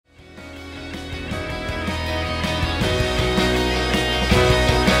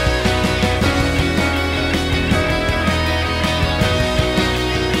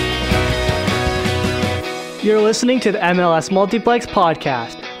You're listening to the MLS Multiplex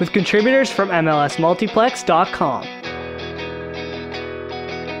Podcast with contributors from MLSMultiplex.com.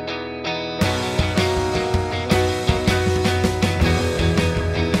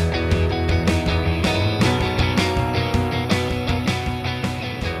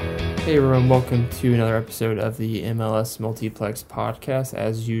 Hey everyone, welcome to another episode of the MLS Multiplex Podcast.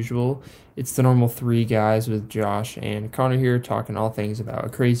 As usual, it's the normal three guys with Josh and Connor here talking all things about a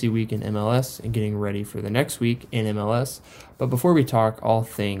crazy week in MLS and getting ready for the next week in MLS. But before we talk all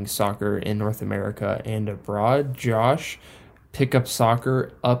things soccer in North America and abroad, Josh, pickup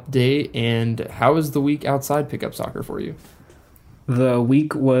soccer update, and how was the week outside pickup soccer for you? The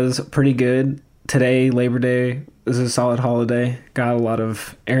week was pretty good. Today, Labor Day, was a solid holiday. Got a lot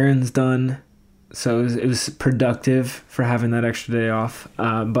of errands done, so it was productive for having that extra day off.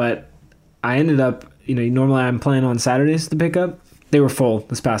 But I ended up, normally I'm planning on Saturdays to pick up. They were full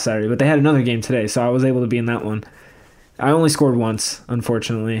this past Saturday, but they had another game today, so I was able to be in that one. I only scored once,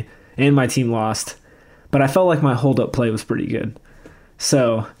 unfortunately, and my team lost. But I felt like my hold-up play was pretty good.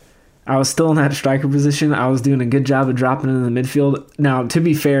 So I was still in that striker position. I was doing a good job of dropping into the midfield. Now, to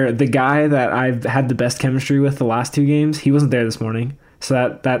be fair, the guy that I've had the best chemistry with the last two games, he wasn't there this morning,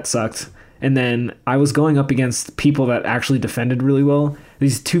 so that sucked. And then I was going up against people that actually defended really well.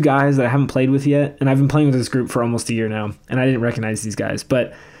 These two guys that I haven't played with yet, and I've been playing with this group for almost a year now, and I didn't recognize these guys.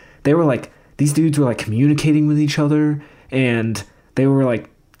 But they were like, these dudes were like communicating with each other, and they were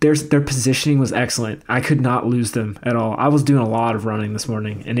like, their positioning was excellent. I could not lose them at all. I was doing a lot of running this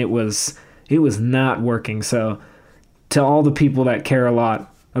morning, and it was not working. So to all the people that care a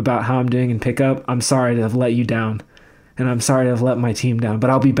lot about how I'm doing in pickup, I'm sorry to have let you down, and I'm sorry to have let my team down,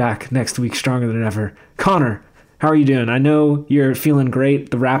 but I'll be back next week stronger than ever. Connor, how are you doing? I know you're feeling great.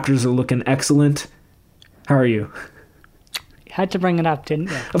 The Raptors are looking excellent. How are you? Had to bring it up,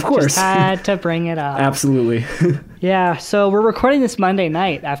 didn't you? Of course. Just had to bring it up. Absolutely. Yeah, so we're recording this Monday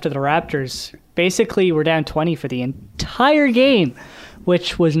night after the Raptors. Basically, we're down 20 for the entire game,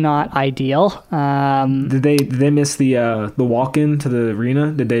 which was not ideal. Did they miss the walk-in to the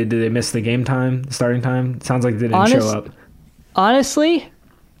arena? Did they miss the game time, the starting time? It sounds like they didn't show up. Honestly,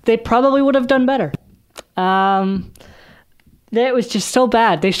 they probably would have done better. It was just so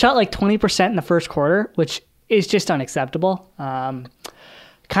bad. They shot like 20% in the first quarter, which is just unacceptable. Kind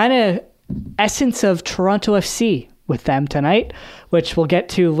of essence of Toronto FC with them tonight, which we'll get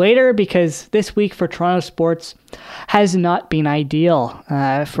to later because this week for Toronto sports has not been ideal.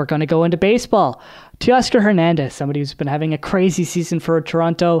 If we're going to go into baseball, Teoscar Hernandez, somebody who's been having a crazy season for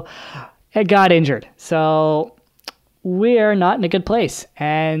Toronto, got injured. So we are not in a good place.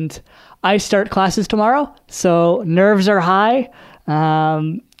 And I start classes tomorrow, so nerves are high.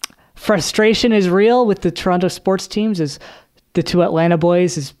 Frustration is real with the Toronto sports teams, as the two Atlanta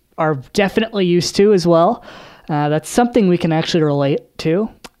boys are definitely used to as well. That's something we can actually relate to.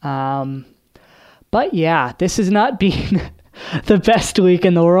 But yeah, this has not been the best week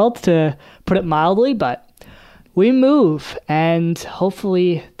in the world, to put it mildly, but we move, and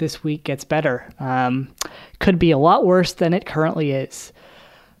hopefully this week gets better. Could be a lot worse than it currently is.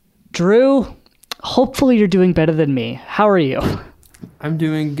 Drew, hopefully you're doing better than me. How are you? I'm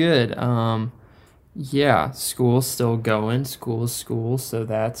doing good. Yeah, school's still going. School is school, so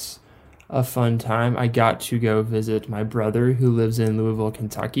that's a fun time. I got to go visit my brother who lives in Louisville,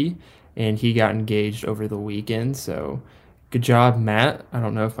 Kentucky, and he got engaged over the weekend, so good job, Matt. I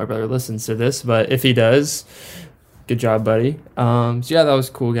don't know if my brother listens to this, but if he does, good job, buddy. So yeah, that was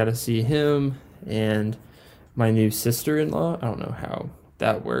cool. Got to see him and my new sister-in-law. I don't know how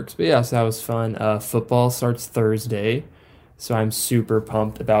that works, but yeah, so that was fun. Football starts Thursday, so I'm super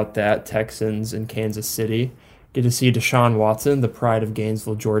pumped about that. Texans in Kansas City. Get to see Deshaun Watson, the pride of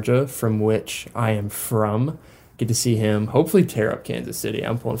Gainesville, Georgia, from which I am from. Get to see him hopefully tear up Kansas City.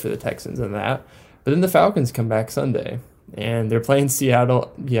 I'm pulling for the Texans in that. But then the Falcons come back Sunday, and they're playing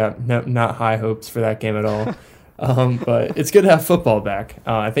Seattle. Yeah, no, not high hopes for that game at all. But it's good to have football back.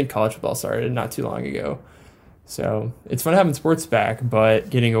 I think college football started not too long ago. So it's fun having sports back, but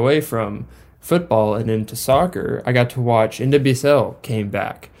getting away from football and into soccer, I got to watch NWSL came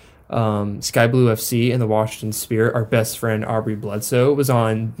back. Sky Blue FC and the Washington Spirit, our best friend Aubrey Bledsoe, was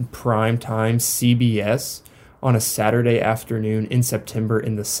on primetime CBS on a Saturday afternoon in September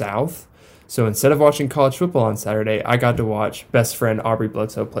in the South. So instead of watching college football on Saturday, I got to watch best friend Aubrey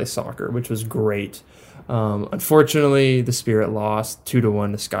Bledsoe play soccer, which was great. Unfortunately, the Spirit lost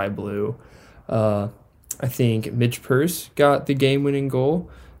 2-1 to Sky Blue. I think Midge Purse got the game-winning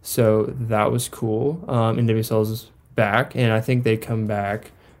goal, so that was cool. NWSL's back, and I think they come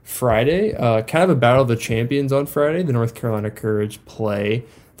back Friday. Kind of a battle of the champions on Friday. The North Carolina Courage play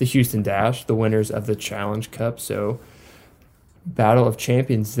the Houston Dash, the winners of the Challenge Cup. So battle of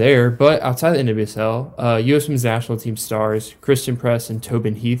champions there. But outside the NWSL, U.S. Women's National Team stars Christian Press and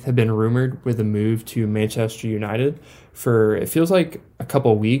Tobin Heath have been rumored with a move to Manchester United for, it feels like, a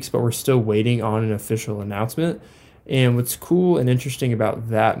couple weeks, but we're still waiting on an official announcement. And what's cool and interesting about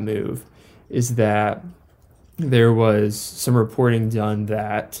that move is that there was some reporting done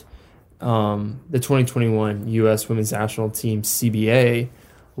that the 2021 U.S. Women's National Team CBA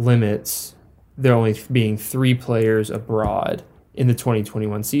limits there only being 3 players abroad in the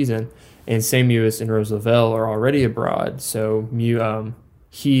 2021 season, and St. Louis and Rose Lavelle are already abroad. So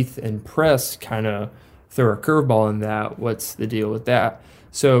Heath and Press kind of throw a curveball in that. What's the deal with that?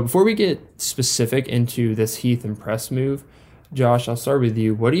 So before we get specific into this Heath and Press move, Josh, I'll start with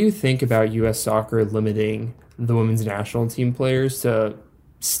you. What do you think about U.S. soccer limiting the women's national team players to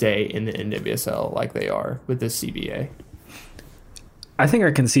stay in the NWSL like they are with this CBA? I think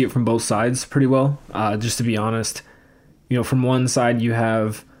I can see it from both sides pretty well, just to be honest. From one side, you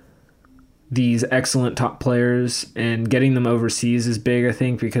have these excellent top players, and getting them overseas is big, I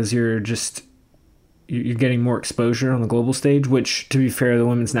think, because you're getting more exposure on the global stage, which, to be fair, the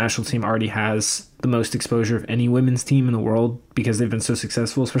women's national team already has the most exposure of any women's team in the world because they've been so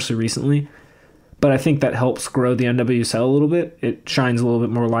successful, especially recently. But I think that helps grow the NWSL a little bit. It shines a little bit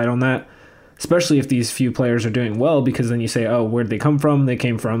more light on that, especially if these few players are doing well, because then you say, oh, where did they come from? They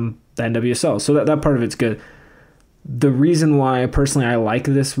came from the NWSL. So that part of it's good. The reason why, personally, I like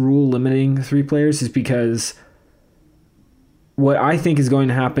this rule limiting 3 players is because what I think is going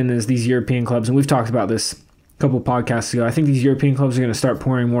to happen is these European clubs, and we've talked about this a couple podcasts ago, I think these European clubs are going to start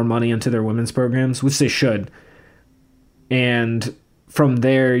pouring more money into their women's programs, which they should. And from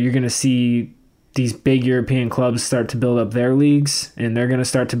there, you're going to see these big European clubs start to build up their leagues, and they're going to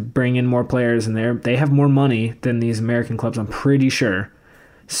start to bring in more players, and they have more money than these American clubs, I'm pretty sure.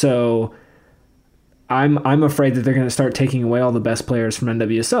 So I'm afraid that they're going to start taking away all the best players from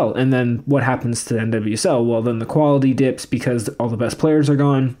NWSL. And then what happens to NWSL? Well, then the quality dips because all the best players are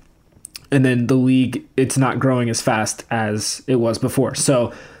gone. And then the league, it's not growing as fast as it was before.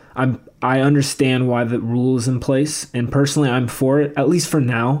 So I understand why the rule is in place. And personally, I'm for it, at least for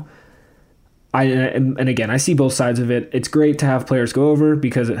now. And again, I see both sides of it. It's great to have players go over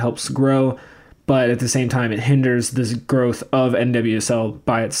because it helps grow. But at the same time, it hinders this growth of NWSL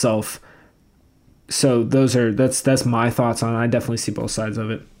by itself. So that's my thoughts on it. I definitely see both sides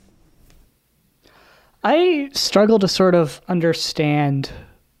of it. I struggle to sort of understand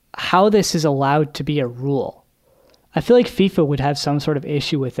how this is allowed to be a rule. I feel like FIFA would have some sort of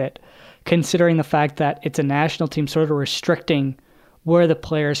issue with it, considering the fact that it's a national team sort of restricting where the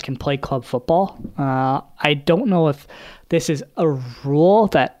players can play club football. I don't know if this is a rule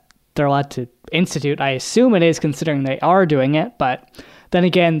that they're allowed to institute. I assume it is, considering they are doing it, but then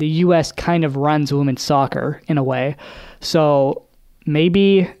again, the U.S. kind of runs women's soccer in a way. So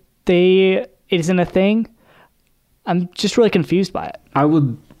maybe it isn't a thing. I'm just really confused by it. I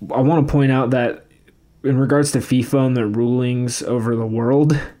want to point out that in regards to FIFA and their rulings over the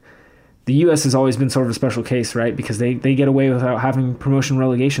world, the U.S. has always been sort of a special case, right? Because they get away without having promotion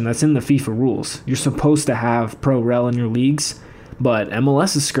relegation. That's in the FIFA rules. You're supposed to have pro-rel in your leagues, but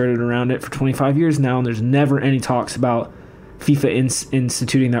MLS has skirted around it for 25 years now, and there's never any talks about FIFA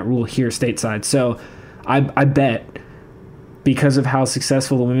instituting that rule here stateside. So I bet because of how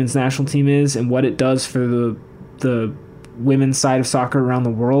successful the women's national team is and what it does for the women's side of soccer around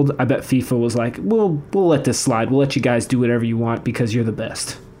the world, I bet FIFA was like, we'll let this slide. We'll let you guys do whatever you want because you're the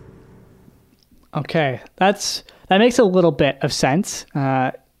best. Okay, that makes a little bit of sense.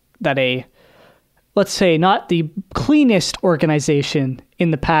 That let's say, not the cleanest organization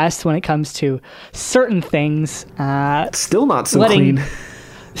in the past when it comes to certain things. Still not so clean.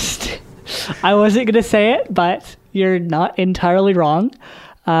 I wasn't going to say it, but you're not entirely wrong.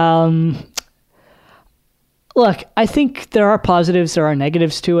 Look, I think there are positives, there are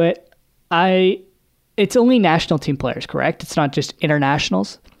negatives to it. It's only national team players, correct? It's not just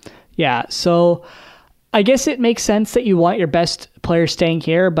internationals. Yeah, so I guess it makes sense that you want your best players staying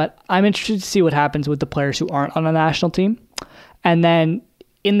here, but I'm interested to see what happens with the players who aren't on a national team. And then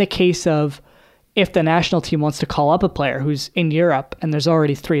in the case of if the national team wants to call up a player who's in Europe and there's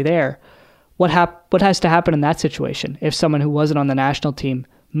already 3 there, what has to happen in that situation if someone who wasn't on the national team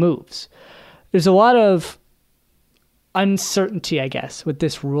moves? There's a lot of uncertainty, I guess, with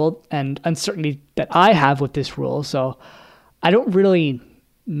this rule, and uncertainty that I have with this rule. So I don't really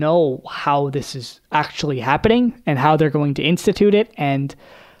know how this is actually happening and how they're going to institute it, and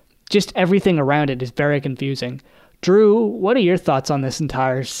just everything around it is very confusing. Drew, what are your thoughts on this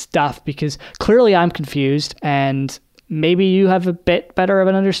entire stuff? Because clearly I'm confused, and maybe you have a bit better of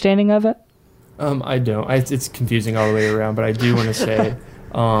an understanding of it. I don't. It's confusing all the way around, but I do want to say,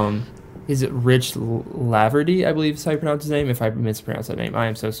 is it Rich Laverty? I believe is how you pronounce his name. If I mispronounce that name, I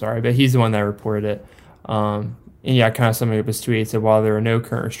am so sorry. But he's the one that reported it. And yeah, kind of summing up his tweet, said while there are no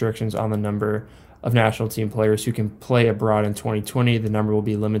current restrictions on the number of national team players who can play abroad in 2020, the number will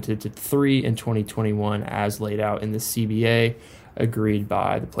be limited to 3 in 2021, as laid out in the CBA, agreed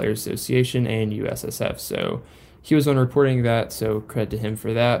by the Players Association and USSF. So he was on reporting that, so credit to him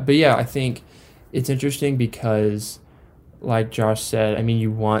for that. But yeah, I think it's interesting because, like Josh said, I mean,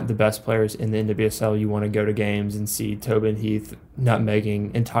 you want the best players in the NWSL. You want to go to games and see Tobin Heath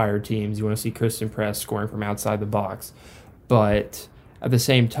nutmegging entire teams. You want to see Kristen Press scoring from outside the box. But at the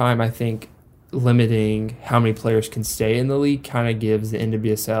same time, I think limiting how many players can stay in the league kind of gives the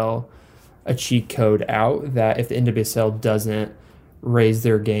NWSL a cheat code out that if the NWSL doesn't raise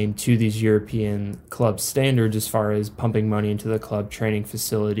their game to these European club standards as far as pumping money into the club training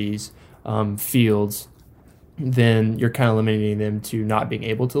facilities, fields, then you're kind of limiting them to not being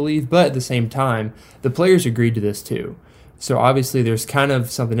able to leave. But at the same time, the players agreed to this too. So obviously there's kind of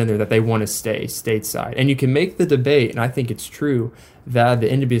something in there that they want to stay stateside. And you can make the debate, and I think it's true, that the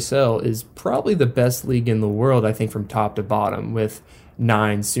NWSL is probably the best league in the world, I think, from top to bottom, with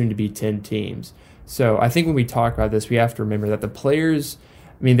 9, soon to be 10 teams. So I think when we talk about this, we have to remember that the players,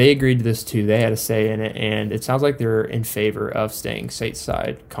 I mean, they agreed to this too. They had a say in it, and it sounds like they're in favor of staying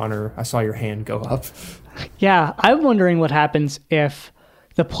stateside. Connor, I saw your hand go up. Yeah, I'm wondering what happens if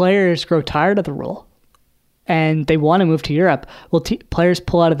the players grow tired of the rule and they want to move to Europe. Will players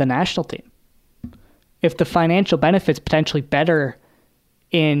pull out of the national team? If the financial benefit's potentially better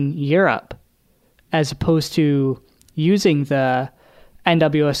in Europe as opposed to using the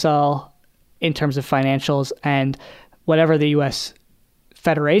NWSL in terms of financials and whatever the U.S.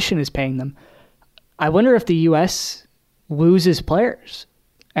 Federation is paying them, I wonder if the U.S. loses players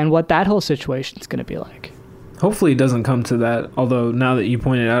and what that whole situation is going to be like. Hopefully it doesn't come to that, although now that you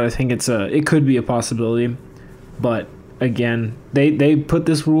pointed out, I think it could be a possibility. But again, they put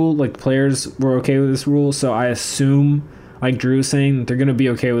this rule, like the players were okay with this rule, so I assume, like Drew was saying, they're going to be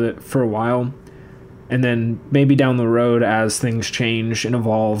okay with it for a while. And then maybe down the road, as things change and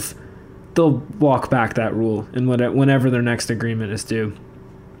evolve, they'll walk back that rule and whenever their next agreement is due.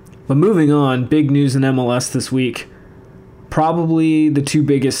 But moving on, big news in MLS this week. Probably the two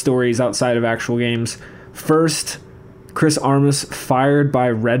biggest stories outside of actual games. First, Chris Armas fired by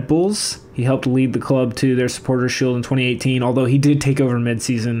Red Bulls. He helped lead the club to their Supporters' Shield in 2018, although he did take over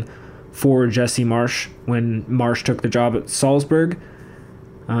midseason for Jesse Marsh when Marsh took the job at Salzburg.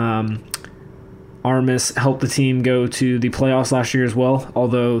 Armas helped the team go to the playoffs last year as well,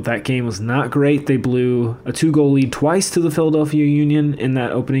 although that game was not great. They blew a 2-goal lead twice to the Philadelphia Union in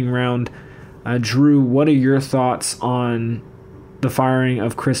that opening round. Drew, what are your thoughts on the firing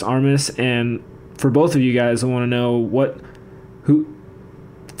of Chris Armas? And for both of you guys, I want to know who,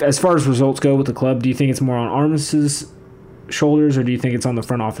 as far as results go with the club, do you think it's more on Armas's shoulders or do you think it's on the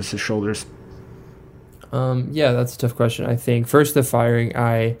front office's shoulders? Yeah, that's a tough question. I think first the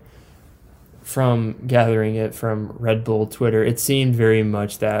firing, from gathering it from Red Bull Twitter, it seemed very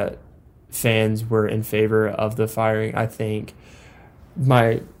much that fans were in favor of the firing. I think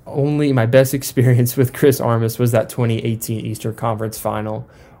my best experience with Chris Armas was that 2018 Eastern Conference final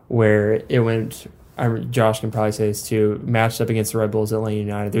where it went, Josh can probably say this too, matched up against the Red Bulls Atlanta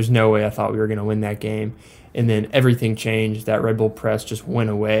United. There's no way I thought we were going to win that game. And then everything changed. That Red Bull press just went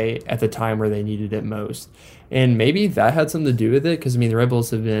away at the time where they needed it most. And maybe that had something to do with it because, I mean, the Red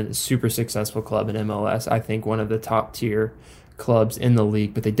Bulls have been a super successful club in MLS. I think one of the top tier clubs in the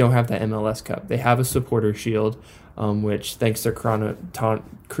league, but they don't have that MLS Cup. They have a Supporters' Shield, which thanks to Connor's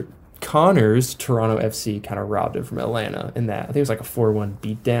Toronto FC kind of robbed it from Atlanta in that. I think it was like a 4-1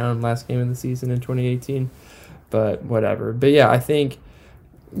 beatdown last game of the season in 2018, but whatever. But yeah, I think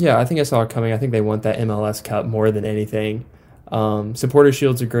I saw it coming. I think they want that MLS Cup more than anything. Supporter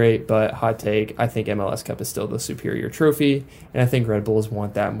Shields are great, but hot take, I think MLS Cup is still the superior trophy, and I think Red Bulls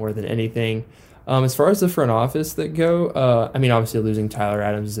want that more than anything. As far as the front office that go, I mean, obviously losing Tyler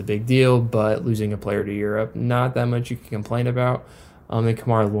Adams is a big deal, but losing a player to Europe, not that much you can complain about. And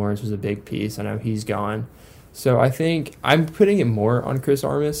Kamar Lawrence was a big piece. I know he's gone. So I think I'm putting it more on Chris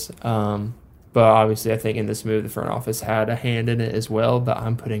Armas, but obviously I think in this move the front office had a hand in it as well, but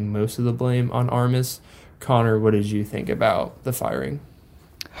I'm putting most of the blame on Armas. Connor, what did you think about the firing?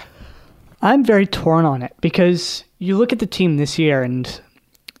 I'm very torn on it because you look at the team this year and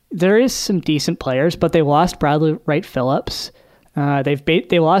there is some decent players, but they lost Bradley Wright Phillips.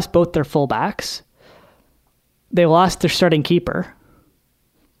 They lost both their fullbacks. They lost their starting keeper.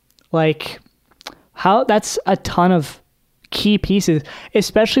 Like, how? That's a ton of key pieces,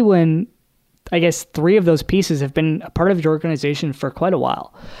 especially when I guess 3 of those pieces have been a part of your organization for quite a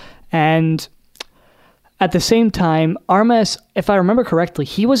while. And at the same time, Armas, if I remember correctly,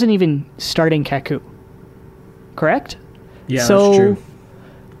 he wasn't even starting Kaku. Correct? Yeah, so that's true.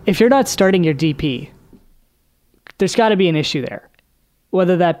 If you're not starting your DP, there's got to be an issue there.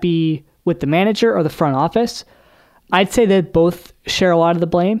 Whether that be with the manager or the front office, I'd say that both share a lot of the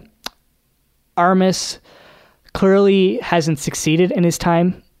blame. Armas clearly hasn't succeeded in his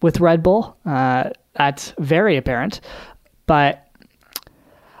time with Red Bull. That's very apparent. But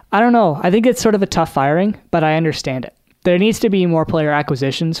I don't know. I think it's sort of a tough firing, but I understand it. There needs to be more player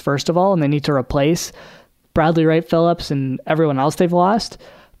acquisitions, first of all, and they need to replace Bradley Wright Phillips and everyone else they've lost.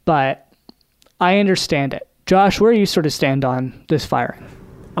 But I understand it. Josh, where do you sort of stand on this firing?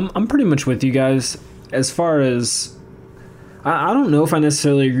 I'm pretty much with you guys. As far as... I don't know if I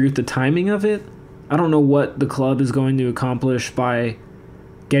necessarily agree with the timing of it. I don't know what the club is going to accomplish by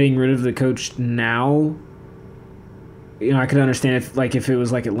getting rid of the coach now. You know, I could understand if it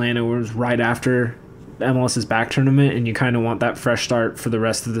was like Atlanta, where it was right after MLS's back tournament, and you kind of want that fresh start for the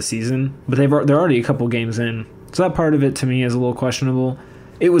rest of the season. But they're already a couple games in, so that part of it to me is a little questionable.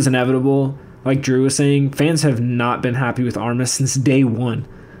 It was inevitable, like Drew was saying. Fans have not been happy with Armas since day one.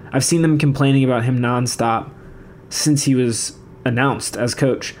 I've seen them complaining about him nonstop since he was announced as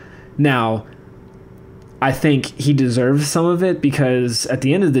coach. Now, I think he deserves some of it because at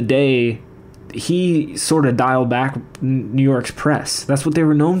the end of the day, he sort of dialed back New York's press. That's what they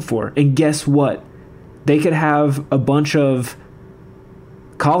were known for. And guess what? They could have a bunch of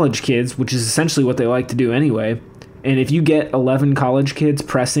college kids, which is essentially what they like to do anyway. And if you get 11 college kids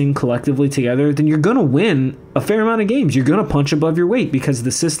pressing collectively together, then you're going to win a fair amount of games. You're going to punch above your weight because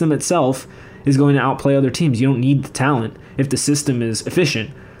the system itself is going to outplay other teams. You don't need the talent if the system is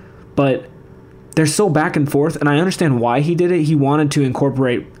efficient. But they're so back and forth, and I understand why he did it. He wanted to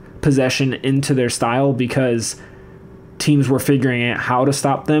incorporate possession into their style because teams were figuring out how to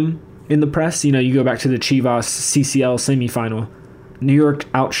stop them in the press. You know, you go back to the Chivas CCL semifinal. New York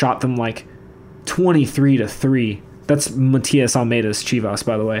outshot them like 23-3. That's Matias Almeida's Chivas,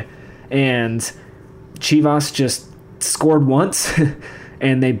 by the way. And Chivas just scored once,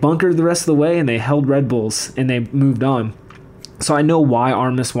 and they bunkered the rest of the way, and they held Red Bulls, and they moved on. So I know why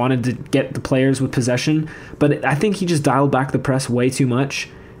Armas wanted to get the players with possession, but I think he just dialed back the press way too much.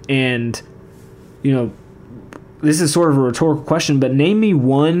 And, you know, this is sort of a rhetorical question, but name me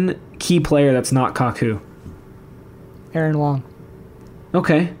one key player that's not Kaku. Aaron Wong.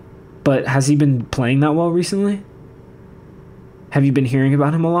 Okay, but has he been playing that well recently? Have you been hearing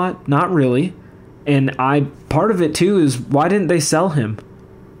about him a lot? Not really. And part of it, too, is why didn't they sell him?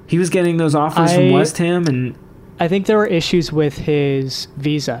 He was getting those offers from West Ham, and I think there were issues with his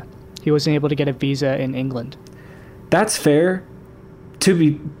visa. He wasn't able to get a visa in England. That's fair. To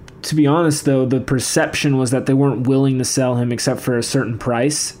be honest, though, the perception was that they weren't willing to sell him except for a certain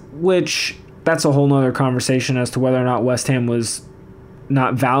price, which that's a whole nother conversation as to whether or not West Ham was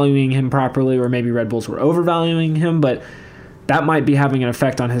not valuing him properly or maybe Red Bulls were overvaluing him, but that might be having an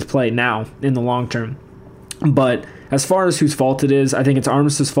effect on his play now in the long term. But as far as whose fault it is, I think it's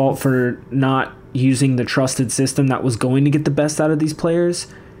Armas' fault for not using the trusted system that was going to get the best out of these players,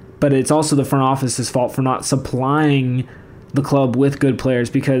 but it's also the front office's fault for not supplying the club with good players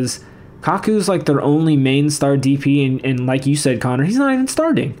because Kaku's like their only main star DP, and like you said, Connor, he's not even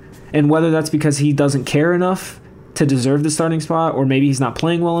starting. And whether that's because he doesn't care enough to deserve the starting spot, or maybe he's not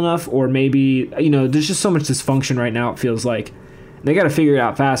playing well enough, or maybe, you know, there's just so much dysfunction right now, it feels like. They got to figure it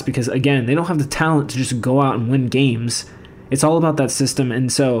out fast because, again, they don't have the talent to just go out and win games. It's all about that system,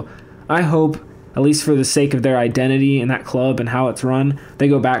 and so I hope, at least for the sake of their identity and that club and how it's run, they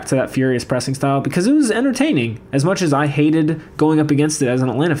go back to that furious pressing style because it was entertaining. As much as I hated going up against it as an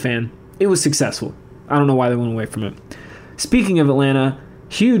Atlanta fan, it was successful. I don't know why they went away from it. Speaking of Atlanta,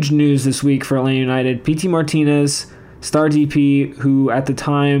 huge news this week for Atlanta United. PT Martinez, star DP, who at the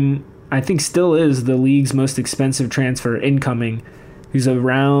time I think still is the league's most expensive transfer incoming, who's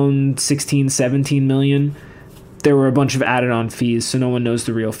around 16, 17 million. There were a bunch of added on fees, so no one knows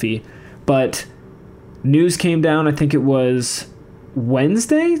the real fee. But news came down, I think it was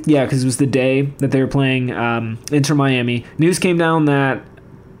Wednesday? Yeah, because it was the day that they were playing Inter Miami. News came down that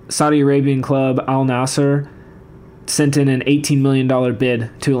Saudi Arabian club Al Nassr sent in an $18 million bid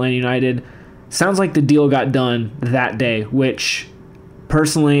to Atlanta United. Sounds like the deal got done that day, which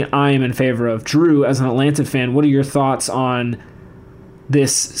personally I am in favor of. Drew, as an Atlanta fan, what are your thoughts on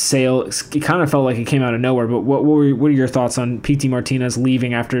this sale? It kind of felt like it came out of nowhere, but what are your thoughts on PT Martinez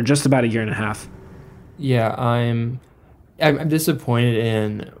leaving after just about a year and a half? Yeah, I'm I'm disappointed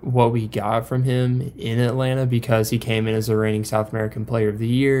in what we got from him in Atlanta because he came in as a reigning South American Player of the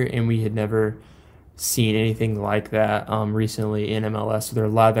Year, and we had never seen anything like that recently in MLS. So there are a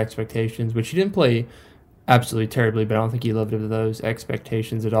lot of expectations, which he didn't play absolutely terribly, but I don't think he lived up to those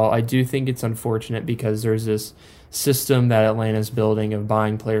expectations at all. I do think it's unfortunate because there's this system that Atlanta's building of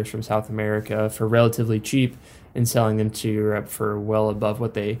buying players from South America for relatively cheap and selling them to Europe for well above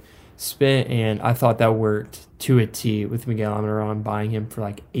what they spent, and I thought that worked to a T with Miguel Almiron, buying him for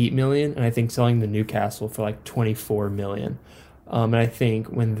like $8 million, and I think selling the Newcastle for like $24 million. And I think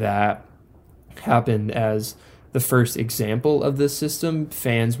when that happened as the first example of this system,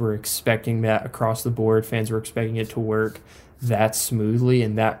 fans were expecting that across the board. Fans were expecting it to work that smoothly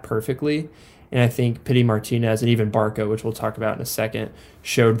and that perfectly. And I think Pity Martinez and even Barco, which we'll talk about in a second,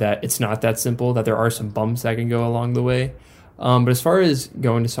 showed that it's not that simple, that there are some bumps that can go along the way. But as far as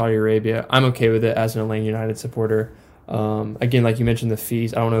going to Saudi Arabia, I'm okay with it as an Atlanta United supporter. Again, like you mentioned, the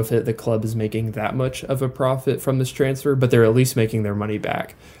fees, I don't know if the club is making that much of a profit from this transfer, but they're at least making their money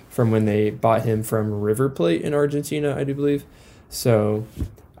back from when they bought him from River Plate in Argentina, I do believe. So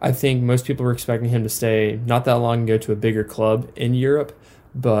I think most people were expecting him to stay not that long and go to a bigger club in Europe,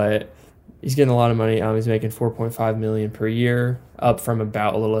 but he's getting a lot of money. He's making $4.5 million per year, up from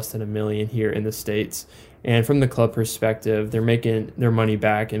about a little less than $1 million here in the States. And from the club perspective, they're making their money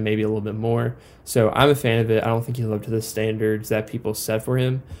back and maybe a little bit more. So I'm a fan of it. I don't think he lived to the standards that people set for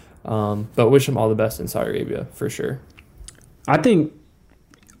him. But wish him all the best in Saudi Arabia, for sure. I think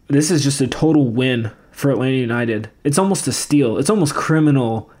this is just a total win for Atlanta United. It's almost a steal. It's almost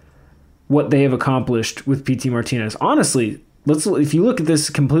criminal what they have accomplished with PT Martinez. Honestly, if you look at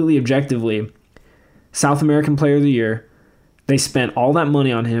this completely objectively, South American Player of the Year, they spent all that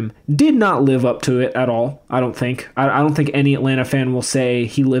money on him, did not live up to it at all, I don't think. I don't think any Atlanta fan will say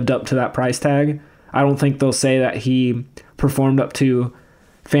he lived up to that price tag. I don't think they'll say that he performed up to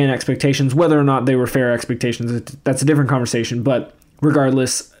fan expectations. Whether or not they were fair expectations, that's a different conversation. But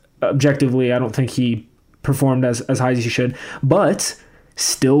regardless, objectively, I don't think he performed as high as he should. But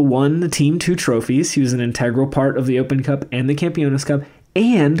still won the team 2 trophies. He was an integral part of the Open Cup and the Campeones Cup.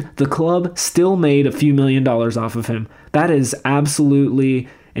 And the club still made a few $1 million off of him. That is absolutely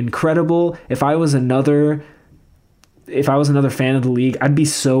incredible. If I was another fan of the league, I'd be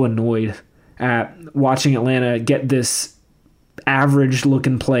so annoyed at watching Atlanta get this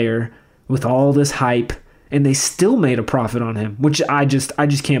average-looking player with all this hype, and they still made a profit on him, which I just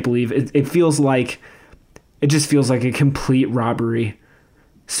can't believe. It just feels like a complete robbery.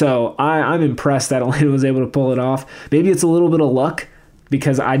 So I'm impressed that Atlanta was able to pull it off. Maybe it's a little bit of luck,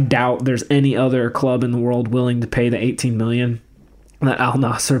 because I doubt there's any other club in the world willing to pay the $18 million that Al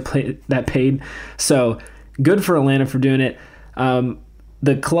Nassr paid. So good for Atlanta for doing it.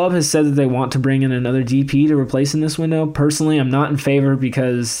 The club has said that they want to bring in another DP to replace in this window. Personally, I'm not in favor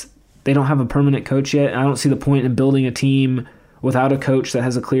because they don't have a permanent coach yet. I don't see the point in building a team without a coach that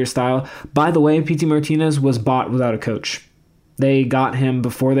has a clear style. By the way, PT Martinez was bought without a coach. They got him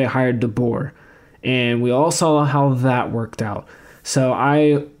before they hired De Boer, and we all saw how that worked out. So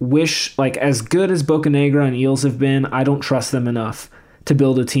I wish, as good as Bocanegra and Eels have been, I don't trust them enough to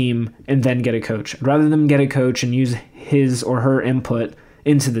build a team and then get a coach. I'd rather them get a coach and use his or her input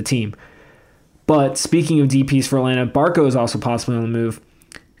into the team. But speaking of DPs for Atlanta, Barco is also possibly on the move.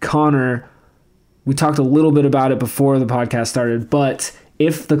 Connor, we talked a little bit about it before the podcast started, but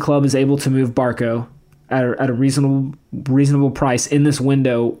if the club is able to move Barco at a reasonable price in this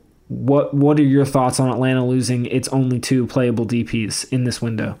window, What are your thoughts on Atlanta losing its only 2 playable DPs in this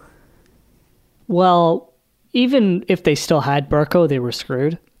window? Well, even if they still had Barco, they were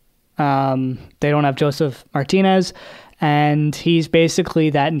screwed. They don't have Joseph Martinez, and he's basically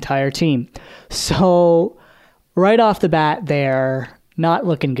that entire team. So right off the bat, they're not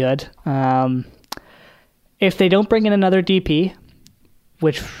looking good. If they don't bring in another DP,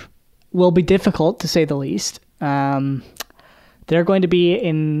 which will be difficult to say the least, they're going to be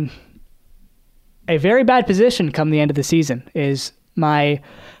in a very bad position come the end of the season, is my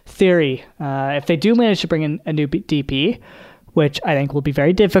theory. If they do manage to bring in a new DP, which I think will be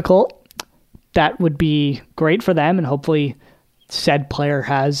very difficult, that would be great for them, and hopefully said player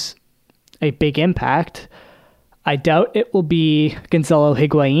has a big impact. I doubt it will be Gonzalo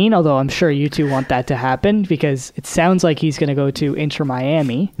Higuain, although I'm sure you two want that to happen, because it sounds like he's going to go to Inter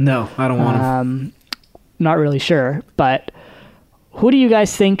Miami. No, I don't want him. Not really sure, but who do you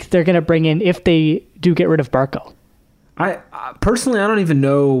guys think they're going to bring in if they do get rid of Barco? I personally, I don't even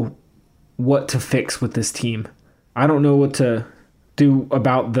know what to fix with this team. I don't know what to do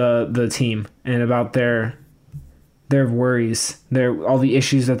about the team and about their worries, all the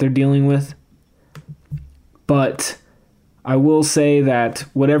issues that they're dealing with. But I will say that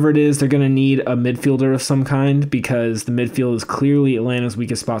whatever it is, they're going to need a midfielder of some kind because the midfield is clearly Atlanta's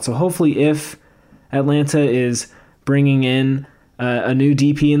weakest spot. So hopefully if Atlanta is bringing in a new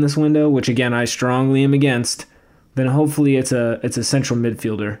DP in this window, which again I strongly am against, then hopefully it's a central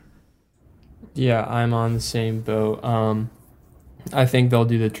midfielder. Yeah, I'm on the same boat. I think they'll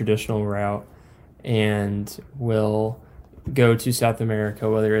do the traditional route and will go to South America,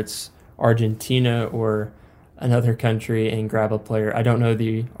 whether it's Argentina or another country, and grab a player. I don't know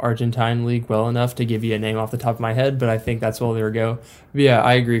the Argentine league well enough to give you a name off the top of my head, but I think that's where they'll go. But yeah,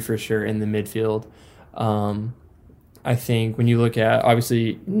 I agree for sure in the midfield. I think when you look at,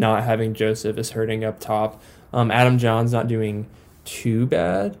 obviously, not having Joseph is hurting up top. Adam John's not doing too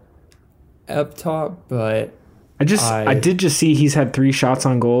bad up top, but I did just see he's had 3 shots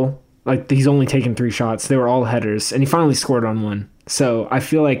on goal. Like, he's only taken 3 shots. They were all headers, and he finally scored on one. So I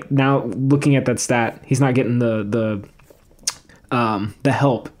feel like now looking at that stat, he's not getting the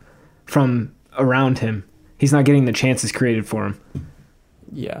help from around him. He's not getting the chances created for him.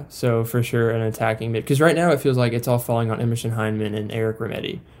 Yeah, so for sure an attacking mid. Because right now it feels like it's all falling on Emerson Hyndman and Eric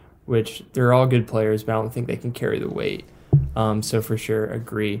Remedi, which they're all good players, but I don't think they can carry the weight. So for sure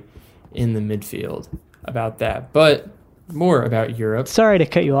agree in the midfield about that. But more about Europe. Sorry to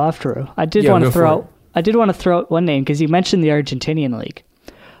cut you off, Drew. I did want to throw out one name because you mentioned the Argentinian league.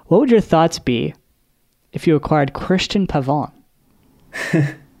 What would your thoughts be if you acquired Christian Pavon?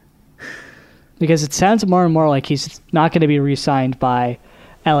 Because it sounds more and more like he's not going to be re-signed by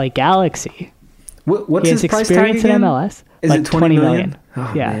LA Galaxy. What's his price tag again? In MLS. Is like it 20 million?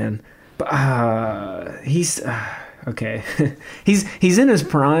 Oh, yeah. Man. But he's okay. he's in his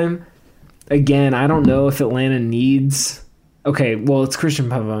prime. Again, I don't know if Atlanta needs. Okay, well, it's Christian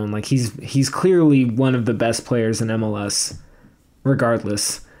Pavon. Like he's clearly one of the best players in MLS,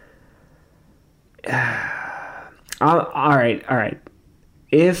 regardless. All right.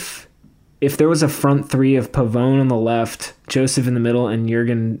 If there was a front three of Pavon on the left, Joseph in the middle, and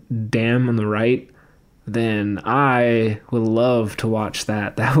Jurgen Damm on the right, then I would love to watch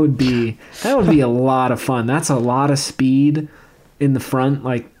that. That would be a lot of fun. That's a lot of speed in the front.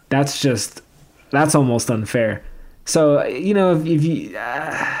 Like that's almost unfair. So if you,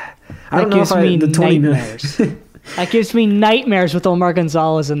 I don't know if the 20 nightmares. That gives me nightmares with Omar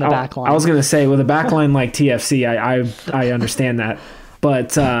Gonzalez in the back line. I was gonna say with a back line like TFC, I understand that,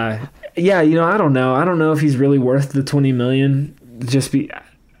 but yeah, I don't know. I don't know if he's really worth the 20 million.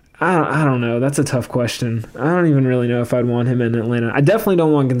 I don't know. That's a tough question. I don't even really know if I'd want him in Atlanta. I definitely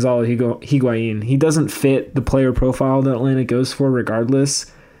don't want Gonzalo Higuain. He doesn't fit the player profile that Atlanta goes for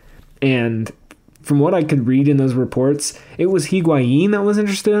regardless. And from what I could read in those reports, it was Higuain that was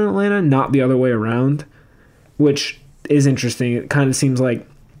interested in Atlanta, not the other way around, which is interesting. It kind of seems like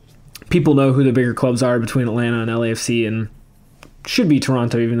people know who the bigger clubs are between Atlanta and LAFC, and should be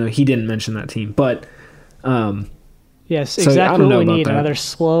Toronto, even though he didn't mention that team. But yes, exactly what we need. Another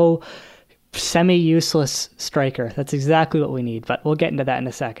slow, semi-useless striker. That's exactly what we need. But we'll get into that in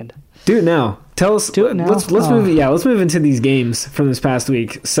a second. Do it now. Tell us. Do it now. Let's move. Yeah, let's move into these games from this past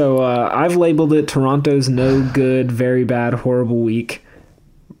week. So I've labeled it Toronto's no good, very bad, horrible week.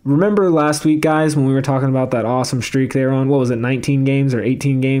 Remember last week, guys, when we were talking about that awesome streak they were on? What was it, 19 games or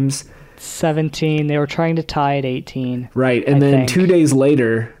 18 games? 17. They were trying to tie at 18. Right, and then 2 days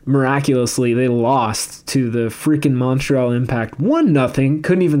later, miraculously, they lost to the freaking Montreal Impact. 1-0,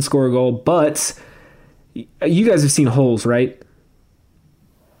 couldn't even score a goal, but you guys have seen Holes, right?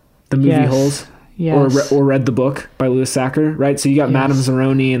 The movie Holes? Yes. Or read the book by Louis Sacker, right? So you got Madame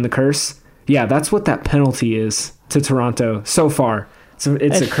Zeroni and the curse. Yeah, that's what that penalty is to Toronto so far. So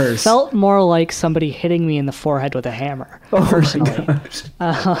it's a curse. It felt more like somebody hitting me in the forehead with a hammer, personally. My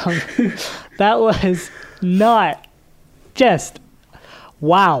gosh. That was not just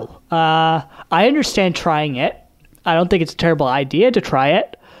wow. I understand trying it. I don't think it's a terrible idea to try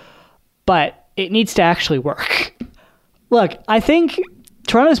it, but it needs to actually work. Look, I think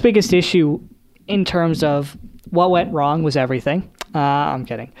Toronto's biggest issue in terms of what went wrong was everything. I'm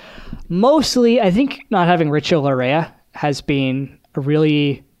kidding. Mostly, I think not having Richo Larea has been a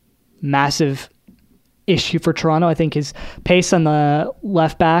really massive issue for Toronto. I think his pace on the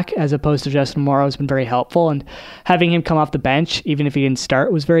left back as opposed to Justin Morrow has been very helpful, and having him come off the bench, even if he didn't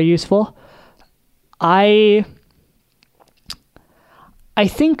start, was very useful. I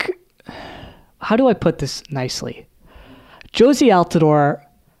think, how do I put this nicely? Josie Altidore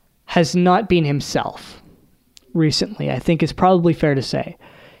has not been himself recently, I think is probably fair to say.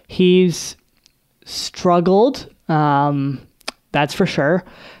 He's struggled, that's for sure,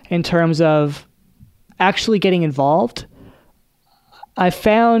 in terms of actually getting involved. I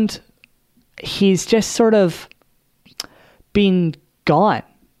found he's just sort of been gone.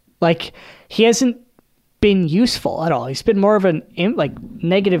 Like, he hasn't been useful at all. He's been more of an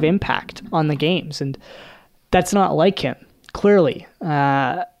negative impact on the games, and that's not like him, clearly.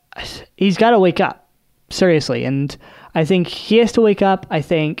 He's got to wake up, seriously, and I think he has to wake up. I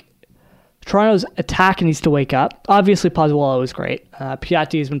think Toronto's attack needs to wake up. Obviously, Pozzuolo was great.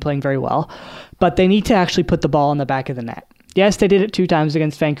 Piatti has been playing very well, but they need to actually put the ball in the back of the net. Yes, they did it 2 times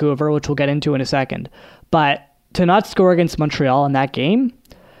against Vancouver, which we'll get into in a second, but to not score against Montreal in that game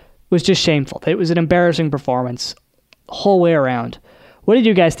was just shameful. It was an embarrassing performance whole way around. What did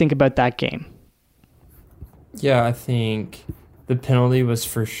you guys think about that game? Yeah, I think the penalty was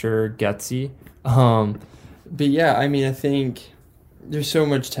for sure gutsy. But yeah, I mean, I think there's so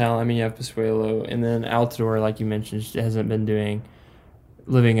much talent. I mean, you have Pasquale, and then Altidore, like you mentioned, hasn't been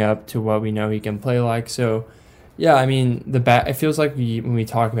living up to what we know he can play like. So, yeah, I mean, it feels like when we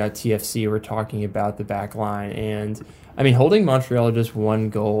talk about TFC, we're talking about the back line. And, I mean, holding Montreal to just 1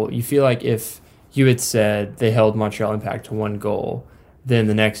 goal, you feel like if you had said they held Montreal Impact to 1 goal, then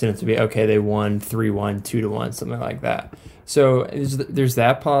the next sentence would be, okay, they won 3-1, 2-1, something like that. So there's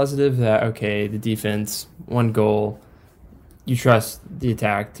that positive that, okay, the defense, 1 goal, you trust the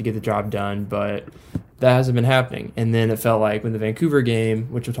attack to get the job done, but that hasn't been happening. And then it felt like when the Vancouver game,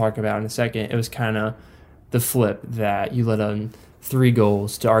 which we'll talk about in a second, it was kind of the flip that you let in 3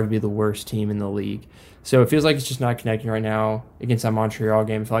 goals to arguably the worst team in the league. So it feels like it's just not connecting right now. Against that Montreal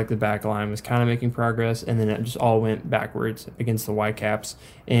game, I felt like the back line was kind of making progress, and then it just all went backwards against the Whitecaps.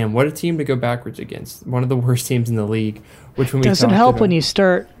 And what a team to go backwards against. One of the worst teams in the league. Which when doesn't help when you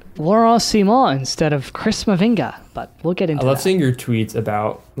start Laurent Simon instead of Chris Mavinga, but we'll get into that. I love seeing your tweets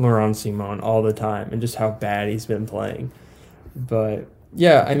about Laurent Simon all the time and just how bad he's been playing. But,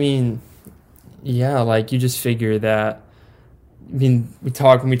 yeah, I mean, yeah, like you just figure that. I mean, when we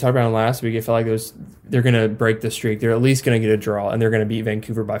talked about it last week, it felt like they're going to break the streak. They're at least going to get a draw, and they're going to beat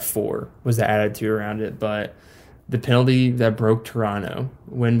Vancouver by 4 was the attitude around it. But the penalty that broke Toronto,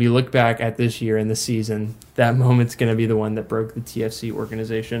 when we look back at this year and the season, that moment's going to be the one that broke the TFC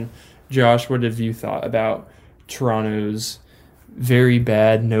organization. Josh, what have you thought about Toronto's very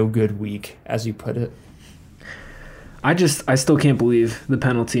bad, no good week, as you put it? I still can't believe the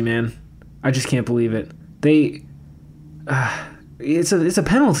penalty, man. I just can't believe it. It's a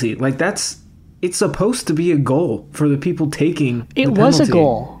penalty. Like, it's supposed to be a goal for the people taking the penalty. It was a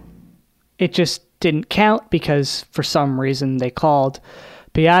goal. It just didn't count because for some reason they called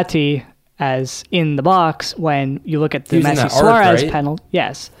Piatti as in the box when you look at the Messi Suarez penalty.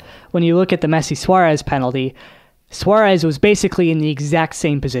 Yes. When you look at the Messi Suarez penalty, Suarez was basically in the exact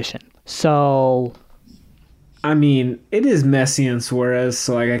same position. So, I mean, it is Messi and Suarez,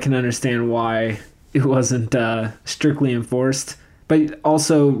 so like I can understand why it wasn't strictly enforced. But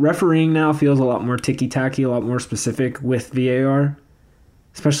also, refereeing now feels a lot more ticky-tacky, a lot more specific with VAR,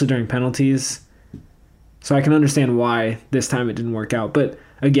 especially during penalties. So I can understand why this time it didn't work out. But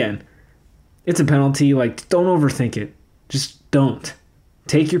again, it's a penalty. Like, don't overthink it. Just don't.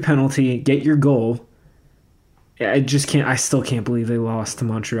 Take your penalty, get your goal. I still can't believe they lost to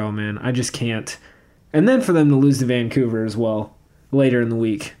Montreal, man. I just can't. And then for them to lose to Vancouver as well later in the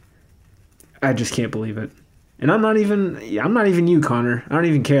week. I just can't believe it. And I'm not even you, Connor. I don't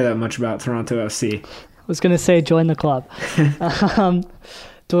even care that much about Toronto FC. I was going to say join the club.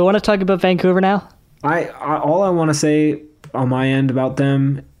 Do we want to talk about Vancouver now? All I want to say on my end about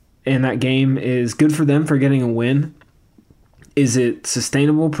them in that game is good for them for getting a win. Is it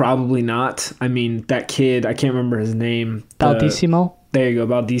sustainable? Probably not. I mean, that kid, I can't remember his name. Baldissimo? There you go,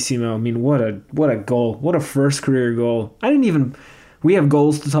 Baldissimo. I mean, what a goal. What a first career goal. We have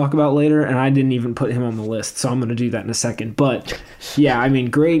goals to talk about later, and I didn't even put him on the list, so I'm going to do that in a second. But, yeah, I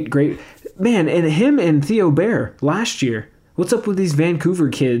mean, great. Man, and him and Theo Bair last year. What's up with these Vancouver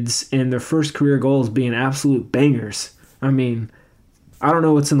kids and their first career goals being absolute bangers? I mean, I don't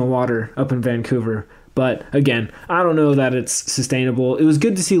know what's in the water up in Vancouver. But, again, I don't know that it's sustainable. It was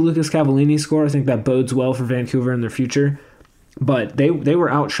good to see Lucas Cavallini score. I think that bodes well for Vancouver in their future. But they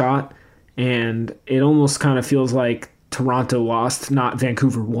were outshot, and it almost kind of feels like Toronto lost, not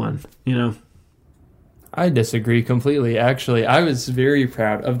Vancouver won, you know? I disagree completely. Actually, I was very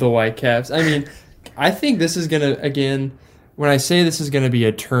proud of the Whitecaps. I mean, I think this is going to, again, when I say this is going to be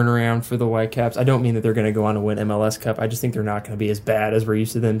a turnaround for the Whitecaps, I don't mean that they're going to go on to win MLS Cup. I just think they're not going to be as bad as we're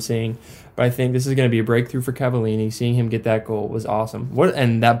used to them seeing. But I think this is going to be a breakthrough for Cavallini. Seeing him get that goal was awesome.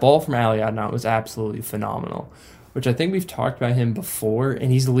 And that ball from Ali Adnan was absolutely phenomenal, which I think we've talked about him before, and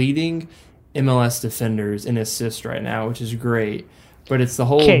he's leading MLS defenders in assists right now, which is great. but it's the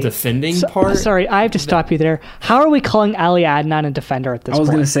whole defending part. Sorry, I have to stop you there. How are we calling Ali Adnan a defender at this point? I was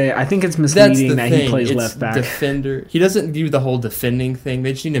going to say, I think it's misleading that he plays left back. Defender. He doesn't do the whole defending thing.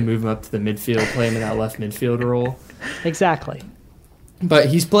 They just need to move him up to the midfield, play him in that left midfield role. Exactly. But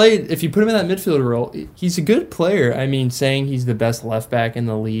he's played, if you put him in that midfield role, he's a good player. I mean, saying he's the best left back in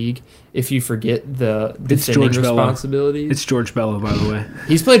the league, if you forget the defending responsibilities. It's George Bello, by the way.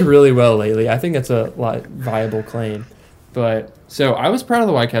 He's played really well lately. I think that's a viable claim. But so I was proud of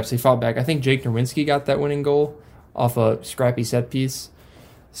the Whitecaps. They fought back. I think Jake Nerwinski got that winning goal off a scrappy set piece.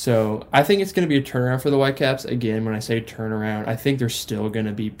 So I think it's going to be a turnaround for the Whitecaps. Again, when I say turnaround, I think they're still going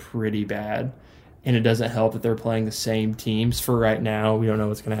to be pretty bad. And it doesn't help that they're playing the same teams for right now. We don't know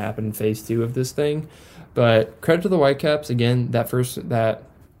what's going to happen in phase 2 of this thing. But credit to the Whitecaps. Again, that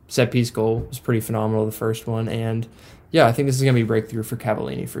set piece goal was pretty phenomenal, the first one. And yeah, I think this is going to be a breakthrough for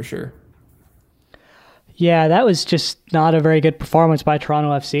Cavallini for sure. Yeah, that was just not a very good performance by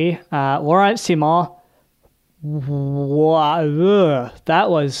Toronto FC. Laurent Simon, that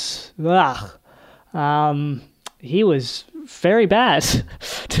was, he was very bad,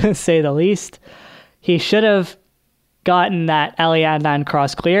 to say the least. He should have gotten that Ali Adnan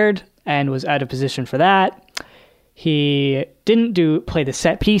cross cleared and was out of position for that. He didn't play the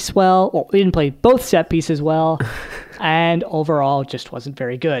set piece well. Well, he didn't play both set pieces well, and overall just wasn't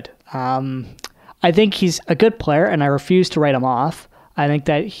very good. I think he's a good player, and I refuse to write him off. I think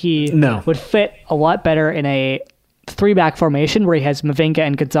that he would fit a lot better in a 3-back formation where he has Mavinga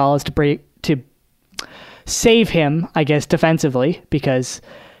and Gonzalez to save him, I guess, defensively, because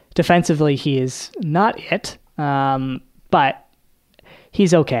defensively he is not it. But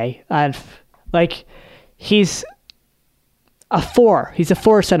he's okay. He's a 4. He's a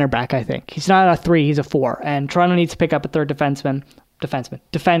 4 center back, I think. He's not a 3, he's a 4. And Toronto needs to pick up a third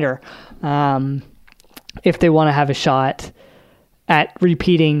defender, if they want to have a shot at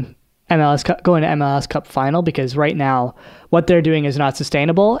repeating going to MLS Cup final, because right now what they're doing is not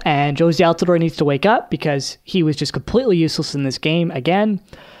sustainable, and Josie Altidore needs to wake up because he was just completely useless in this game again.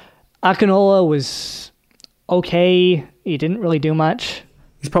 Akinola was okay. He didn't really do much.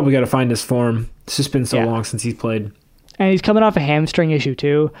 He's probably got to find his form. It's just been so long since he's played. And he's coming off a hamstring issue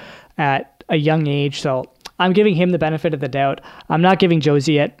too at a young age, so I'm giving him the benefit of the doubt. I'm not giving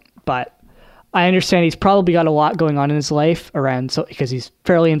Josie it, but I understand he's probably got a lot going on in his life because he's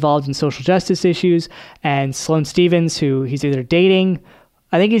fairly involved in social justice issues. And Sloane Stephens, who he's either dating,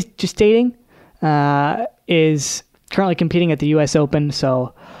 I think he's just dating, is currently competing at the U.S. Open.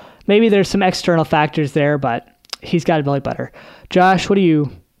 So maybe there's some external factors there, but he's got to play better. Josh, what do you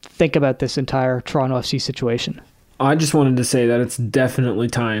think about this entire Toronto FC situation? I just wanted to say that it's definitely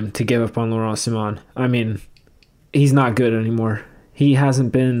time to give up on Laurent Simon. I mean, he's not good anymore. He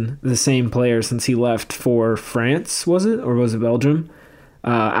hasn't been the same player since he left for France, was it? Or was it Belgium?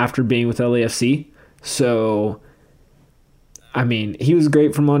 After being with LAFC. So, I mean, he was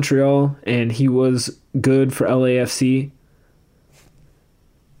great for Montreal, and he was good for LAFC.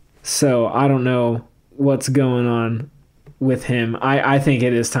 So, I don't know what's going on with him. I think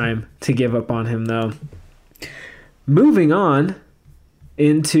it is time to give up on him, though. Moving on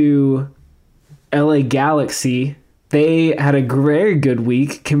into LA Galaxy. They had a very good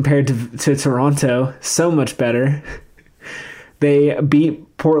week compared to Toronto. So much better. They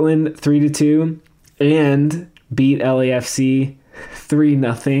beat Portland 3-2 and beat LAFC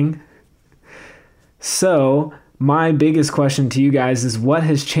 3-0. So, my biggest question to you guys is, what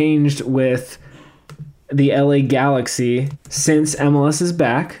has changed with the LA Galaxy since MLS is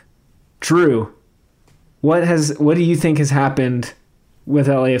back? Drew, what do you think has happened with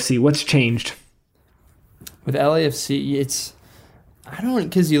LAFC? What's changed? With LAFC,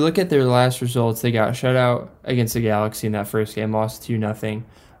 because you look at their last results, they got shut out against the Galaxy in that first game, lost 2-0,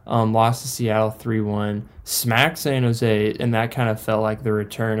 lost to Seattle 3-1, smacked San Jose, and that kind of felt like the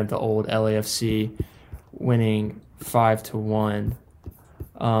return of the old LAFC, winning 5-1.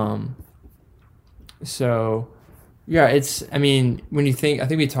 So, yeah, when you think, I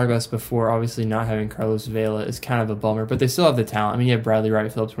think we talked about this before, obviously not having Carlos Vela is kind of a bummer, but they still have the talent. I mean, you have Bradley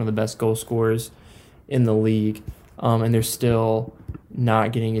Wright Phillips, one of the best goal scorers in the league, and they're still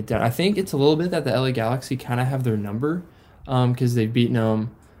not getting it done. I think it's a little bit that the LA Galaxy kind of have their number, because they've beaten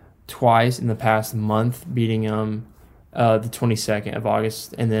them twice in the past month, beating them the 22nd of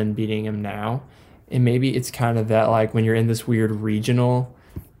August and then beating them now. And maybe it's kind of that, like, when you're in this weird regional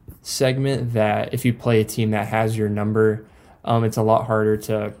segment, that if you play a team that has your number, it's a lot harder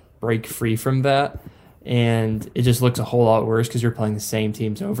to break free from that. And it just looks a whole lot worse because you're playing the same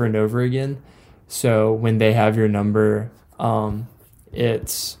teams over and over again. So when they have your number,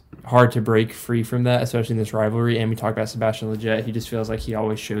 it's hard to break free from that, especially in this rivalry. And we talked about Sebastian Lletget. He just feels like he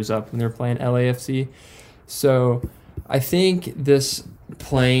always shows up when they're playing LAFC. So I think this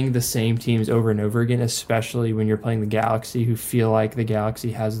playing the same teams over and over again, especially when you're playing the Galaxy, who feel like the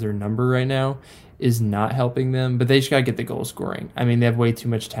Galaxy has their number right now, is not helping them. But they just got to get the goal scoring. I mean, they have way too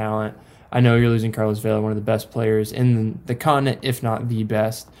much talent. I know you're losing Carlos Vela, one of the best players in the continent, if not the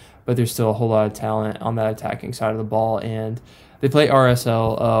best, but there's still a whole lot of talent on that attacking side of the ball. And they play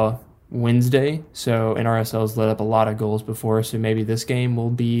RSL Wednesday, and RSL has let up a lot of goals before, so maybe this game will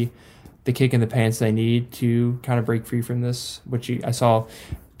be the kick in the pants they need to kind of break free from this, I saw,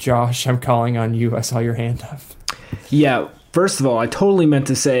 Josh, I'm calling on you. I saw your hand up. Yeah, first of all, I totally meant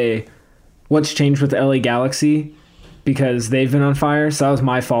to say what's changed with the LA Galaxy because they've been on fire, so that was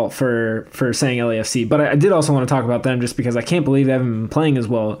my fault for saying LAFC. But I did also want to talk about them just because I can't believe they haven't been playing as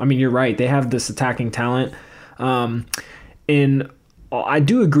well. I mean, you're right. They have this attacking talent. And I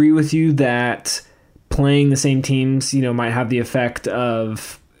do agree with you that playing the same teams, might have the effect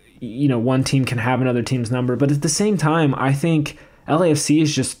of, one team can have another team's number. But at the same time, I think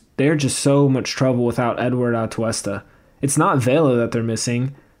LAFC they're just so much trouble without Edward Atuesta. It's not Vela that they're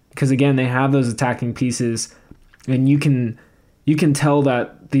missing because, again, they have those attacking pieces. And you can tell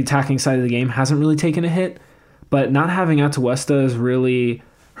that the attacking side of the game hasn't really taken a hit. But not having Atuesta has really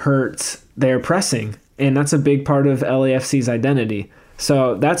hurt their pressing. And that's a big part of LAFC's identity.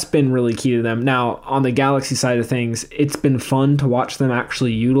 So that's been really key to them. Now, on the Galaxy side of things, it's been fun to watch them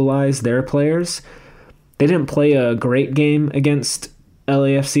actually utilize their players. They didn't play a great game against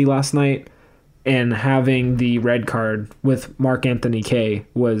LAFC last night, and having the red card with Mark Anthony Kaye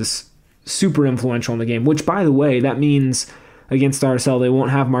was super influential in the game, which, by the way, that means against RSL they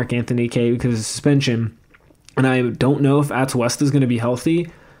won't have Mark Anthony Kaye because of suspension. And I don't know if Atuesta is going to be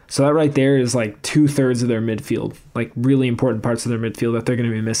healthy. So that right there is like 2/3 of their midfield, like really important parts of their midfield that they're going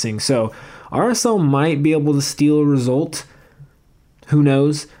to be missing. So RSL might be able to steal a result. Who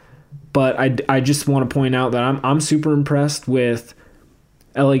knows? But I just want to point out that I'm super impressed with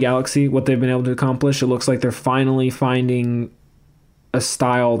LA Galaxy, what they've been able to accomplish. It looks like they're finally finding a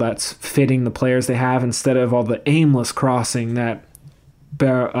style that's fitting the players they have instead of all the aimless crossing that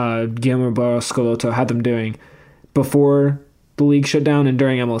Guillermo Barros-Schelotto had them doing before the league shut down and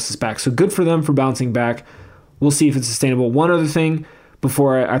during MLS is back. So good for them for bouncing back. We'll see if it's sustainable. One other thing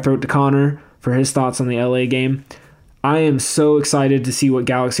before I throw it to Connor for his thoughts on the LA game. I am so excited to see what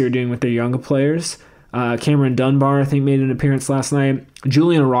Galaxy are doing with their younger players. Cameron Dunbar, I think, made an appearance last night.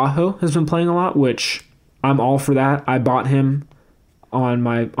 Julian Araujo has been playing a lot, which I'm all for that. I bought him on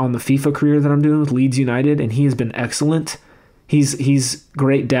the FIFA career that I'm doing with Leeds United, and he has been excellent. He's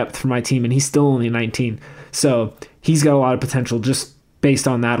great depth for my team, and he's still only 19. So he's got a lot of potential just based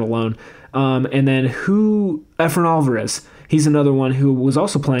on that alone. And then Efren Alvarez. He's another one who was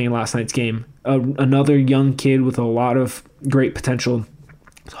also playing in last night's game. Another young kid with a lot of great potential.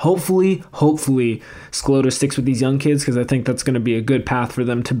 Hopefully, Schelotto sticks with these young kids because I think that's going to be a good path for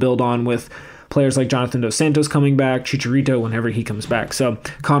them to build on with players like Jonathan Dos Santos coming back, Chicharito whenever he comes back. So,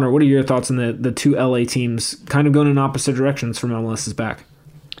 Connor, what are your thoughts on the two LA teams kind of going in opposite directions from MLS is back?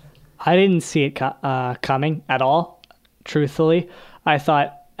 I didn't see it coming at all, truthfully. I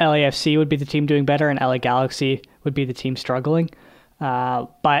thought LAFC would be the team doing better and LA Galaxy would be the team struggling.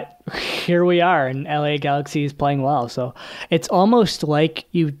 But here we are, and LA Galaxy is playing well. So it's almost like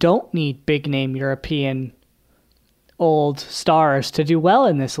you don't need big-name European old stars to do well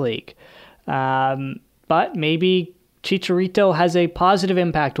in this league. But maybe Chicharito has a positive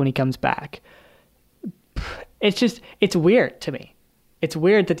impact when he comes back. It's weird to me. It's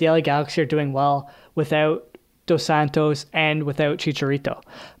weird that the LA Galaxy are doing well without Dos Santos and without Chicharito.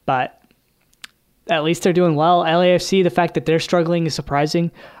 But at least they're doing well. LAFC, the fact that they're struggling is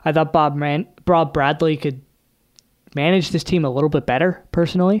surprising. I thought Bob Bradley could manage this team a little bit better,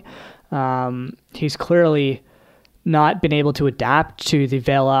 personally. He's clearly not been able to adapt to the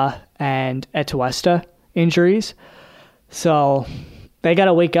Vela and Atuesta injuries. So they got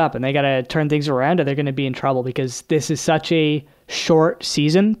to wake up and they got to turn things around or they're going to be in trouble because this is such a short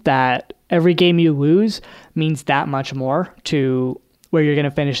season that every game you lose means that much more to where you're going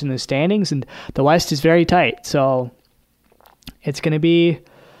to finish in the standings. And the West is very tight. So it's going to be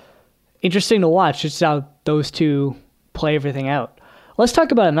interesting to watch just how those two play everything out. Let's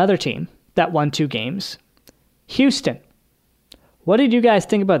talk about another team that won 2 games. Houston. What did you guys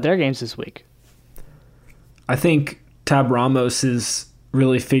think about their games this week? I think Tab Ramos is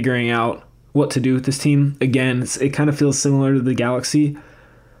really figuring out what to do with this team. Again, it kind of feels similar to the Galaxy.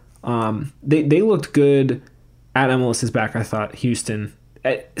 They looked good at MLS's back, I thought, Houston.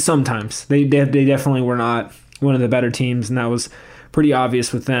 Sometimes. They definitely were not one of the better teams, and that was pretty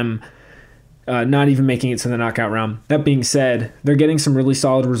obvious with them not even making it to the knockout round. That being said, they're getting some really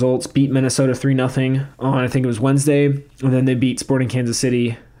solid results. Beat Minnesota 3-0 on, I think it was Wednesday, and then they beat Sporting Kansas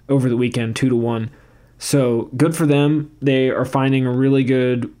City over the weekend 2-1. So good for them. They are finding a really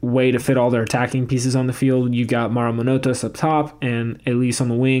good way to fit all their attacking pieces on the field. You've got Mauro Manotas up top and Elise on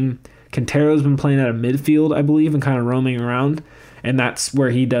the wing. Quintero's been playing out of midfield, I believe, and kind of roaming around, and that's where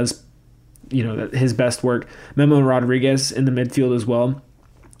he does, his best work. Memo Rodriguez in the midfield as well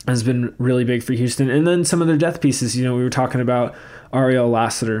has been really big for Houston. And then some of their depth pieces, we were talking about Ariel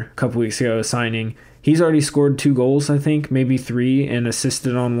Lassiter a couple weeks ago signing. He's already scored 2 goals, I think, maybe 3, and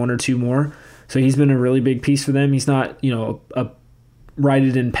assisted on 1 or 2 more. So he's been a really big piece for them. He's not, a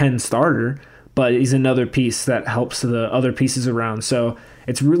righted-in pen starter, but he's another piece that helps the other pieces around. So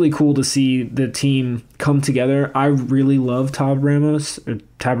it's really cool to see the team come together. I really love Ramos,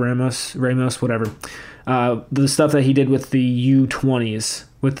 whatever. The stuff that he did with the U20s,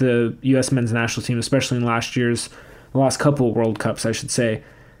 with the U.S. men's national team, especially in the last couple of World Cups, I should say,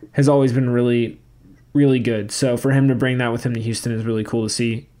 has always been really, really good. So for him to bring that with him to Houston is really cool to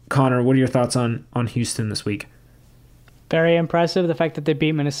see. Connor, what are your thoughts on Houston this week? Very impressive, the fact that they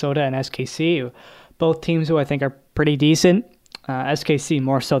beat Minnesota and SKC, both teams who I think are pretty decent. SKC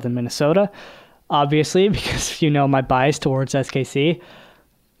more so than Minnesota, obviously, because my bias towards SKC.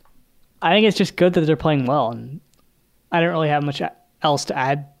 I think it's just good that they're playing well, and I don't really have much else to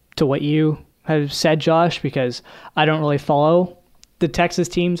add to what you have said, Josh, because I don't really follow the Texas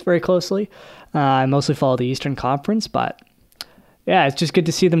teams very closely. I mostly follow the Eastern Conference, but yeah, it's just good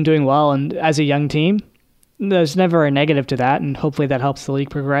to see them doing well, and as a young team, there's never a negative to that, and hopefully that helps the league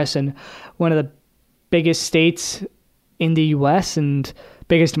progress in one of the biggest states in the U.S. and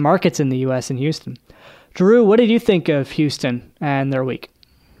biggest markets in the U.S. in Houston. Drew, what did you think of Houston and their week?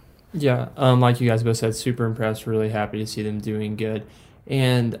 Yeah, like you guys both said, super impressed, really happy to see them doing good.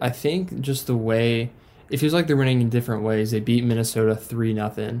 And I think just the way, it feels like they're winning in different ways. They beat Minnesota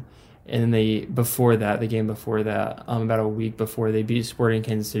 3-0. And the game before that, about a week before, they beat Sporting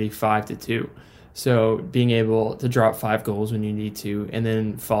Kansas City 5-2. So being able to drop 5 goals when you need to, and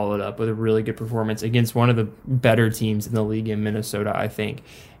then follow it up with a really good performance against one of the better teams in the league in Minnesota, I think.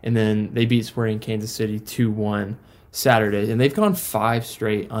 And then they beat Sporting Kansas City 2-1 Saturday, and they've gone 5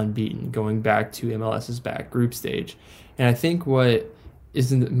 straight unbeaten going back to MLS's back group stage. And I think what is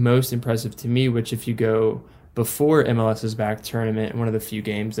the most impressive to me, which if you go before MLS's back tournament, one of the few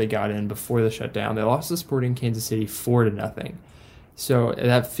games they got in before the shutdown, they lost to Sporting Kansas City 4-0. So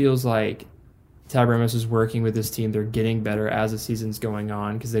that feels like Tab Ramos is working with this team. They're getting better as the season's going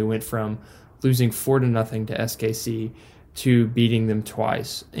on, because they went from losing 4-0 to SKC to beating them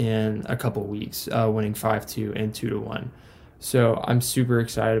twice in a couple weeks, winning 5-2 and 2-1. So I'm super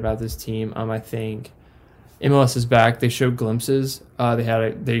excited about this team. I think MLS is back. They showed glimpses. They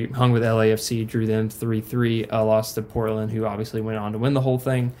hung with LAFC, drew them 3-3, lost to Portland, who obviously went on to win the whole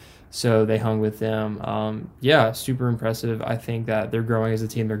thing. So they hung with them. Super impressive. I think that they're growing as a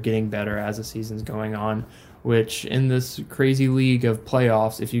team. They're getting better as the season's going on, which in this crazy league of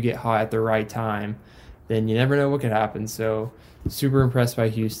playoffs, if you get hot at the right time, then you never know what could happen. So super impressed by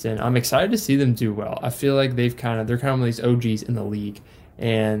Houston. I'm excited to see them do well. I feel like they're kind of one of these OGs in the league,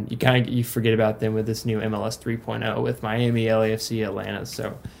 and you forget about them with this new MLS 3.0 with Miami, LAFC, Atlanta.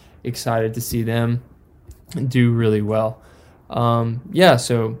 So excited to see them do really well.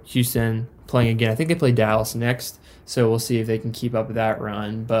 So Houston playing again. I think they play Dallas next, so we'll see if they can keep up with that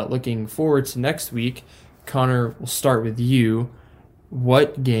run. But looking forward to next week, Connor, we'll start with you.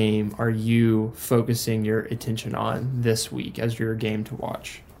 What game are you focusing your attention on this week as your game to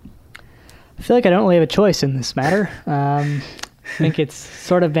watch? I feel like I don't really have a choice in this matter. I think it's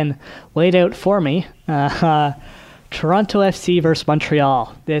sort of been laid out for me. Toronto FC versus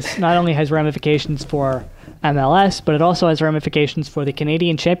Montreal. This not only has ramifications for MLS, but it also has ramifications for the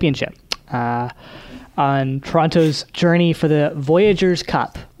Canadian Championship on Toronto's journey for the Voyageurs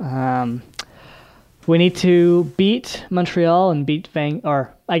Cup. We need to beat Montreal and beat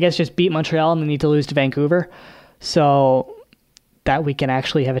just beat Montreal, and then need to lose to Vancouver, so that we can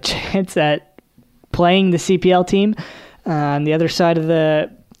actually have a chance at playing the CPL team on the other side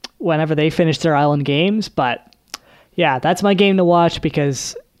of whenever they finish their island games. But yeah, that's my game to watch,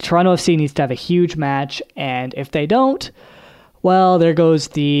 because Toronto FC needs to have a huge match, and if they don't, well, there goes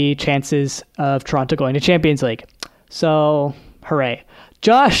the chances of Toronto going to Champions League. So, hooray.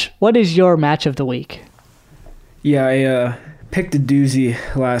 Josh, what is your match of the week? Yeah, I picked a doozy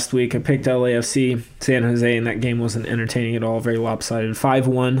last week. I picked LAFC, San Jose, and that game wasn't entertaining at all, very lopsided.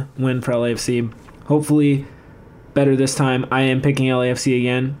 5-1 win for LAFC. Hopefully better this time. I am picking LAFC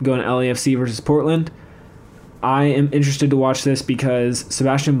again, going to LAFC versus Portland. I am interested to watch this because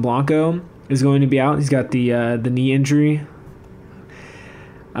Sebastian Blanco is going to be out. He's got the knee injury.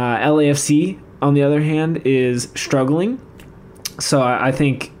 LAFC, on the other hand, is struggling. So I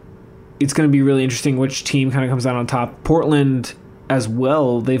think it's going to be really interesting which team kind of comes out on top. Portland as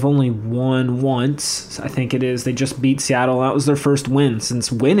well, they've only won once, I think it is. They just beat Seattle. That was their first win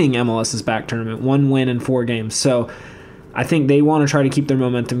since winning MLS's back tournament. 1 win in 4 games. So I think they want to try to keep their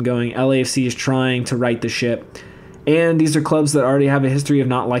momentum going. LAFC is trying to right the ship. And these are clubs that already have a history of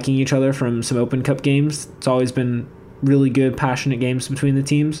not liking each other from some Open Cup games. It's always been really good, passionate games between the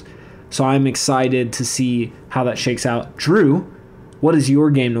teams. So I'm excited to see how that shakes out. Drew, what is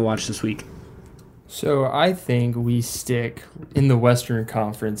your game to watch this week? So I think we stick in the Western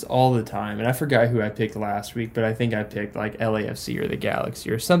Conference all the time. And I forgot who I picked last week, but I think I picked like LAFC or the Galaxy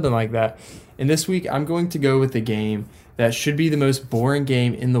or something like that. And this week I'm going to go with the game that should be the most boring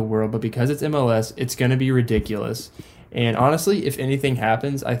game in the world, but because it's MLS, it's going to be ridiculous. And honestly, if anything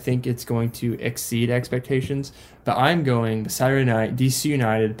happens, I think it's going to exceed expectations. But I'm going Saturday night, DC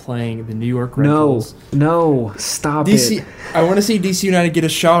United playing the New York Red Bulls. No, stop it. I want to see DC United get a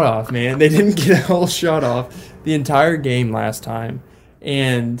shot off, man. They didn't get a whole shot off the entire game last time.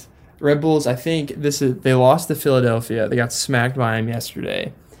 And Red Bulls, I think they lost to Philadelphia. They got smacked by them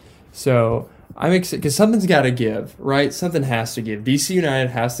yesterday. So I'm excited because something's got to give, right? Something has to give. DC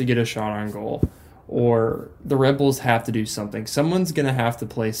United has to get a shot on goal, or the Red Bulls have to do something. Someone's going to have to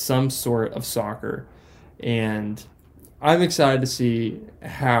play some sort of soccer. And I'm excited to see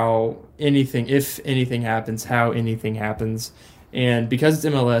if anything happens. And because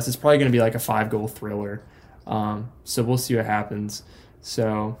it's MLS, it's probably going to be like a 5-goal thriller. So we'll see what happens.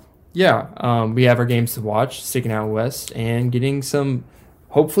 So, yeah, we have our games to watch, sticking out west, and getting some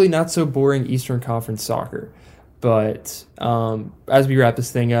hopefully not so boring Eastern Conference soccer. But as we wrap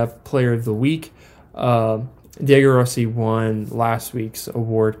this thing up, Player of the Week, Diego Rossi won last week's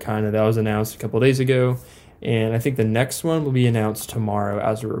award, that was announced a couple days ago. And I think the next one will be announced tomorrow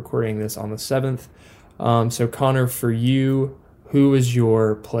as we're recording this on the 7th. So, Connor, for you, who is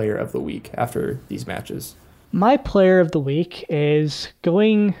your Player of the Week after these matches? My Player of the Week is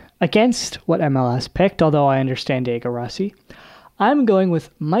going against what MLS picked, although I understand Diego Rossi. I'm going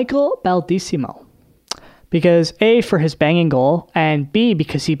with Michael Baldissimo. Because A, for his banging goal, and B,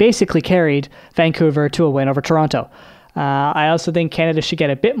 because he basically carried Vancouver to a win over Toronto. I also think Canada should get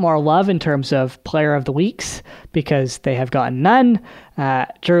a bit more love in terms of Player of the Weeks, because they have gotten none.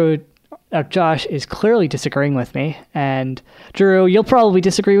 Josh is clearly disagreeing with me, and Drew, you'll probably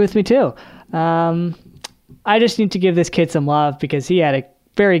disagree with me too. I just need to give this kid some love because he had a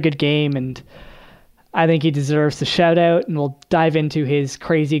very good game, and I think he deserves the shout out, and we'll dive into his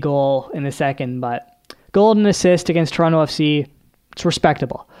crazy goal in a second, but golden assist against Toronto FC, it's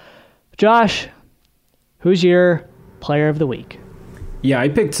respectable. Josh, who's your Player of the Week? Yeah, I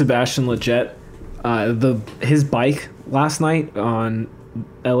picked Sebastian Lletget. His bike last night on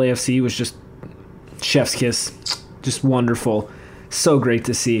LAFC was just chef's kiss, just wonderful. So great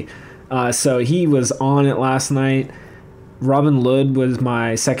to see. So he was on it last night. Robin Lod was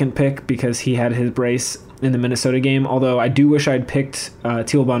my second pick because he had his brace in the Minnesota game, although I do wish I'd picked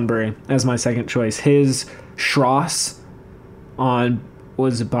Teal Bunbury as my second choice. His Schross on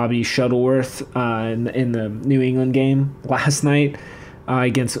Bobby Shuttleworth in the New England game last night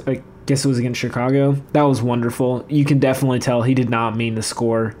against, I guess it was against Chicago. That was wonderful. You can definitely tell he did not mean to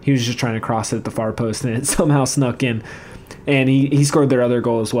score. He was just trying to cross it at the far post, and it somehow snuck in. And he scored their other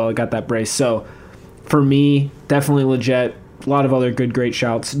goal as well. It got that brace. So for me, definitely Lletget. A lot of other great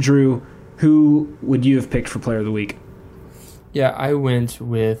shouts. Drew, who would you have picked for Player of the Week? Yeah, I went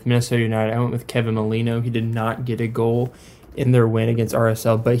with Minnesota United. I went with Kevin Molino. He did not get a goal in their win against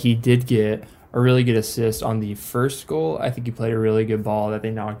RSL, but he did get a really good assist on the first goal. I think he played a really good ball that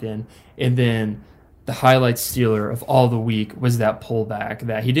they knocked in. And then the highlight stealer of all the week was that pullback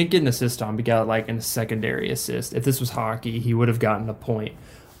that he didn't get an assist on, but got like a secondary assist. If this was hockey, he would have gotten a point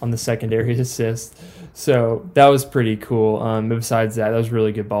on the secondary assist. So that was pretty cool. Besides that was a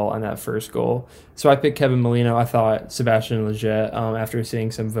really good ball on that first goal. So I picked Kevin Molino. I thought Sebastian Lletget, after seeing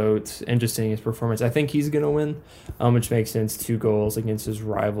some votes and just seeing his performance, I think he's going to win, which makes sense. 2 goals against his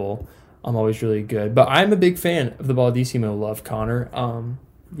rival. Always really good. But I'm a big fan of the Baldissimo love, Connor.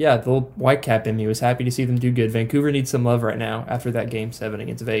 The little Whitecap in me was happy to see them do good. Vancouver needs some love right now after that Game 7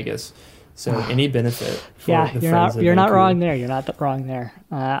 against Vegas. So any benefit for you're not wrong there. You're not wrong there.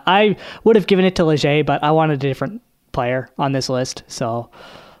 I would have given it to Leger, but I wanted a different player on this list. So,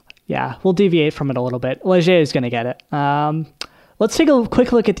 yeah, we'll deviate from it a little bit. Leger is going to get it. Let's take a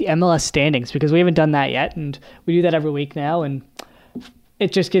quick look at the MLS standings because we haven't done that yet, and we do that every week now, and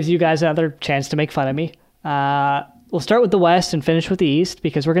it just gives you guys another chance to make fun of me. We'll start with the West and finish with the East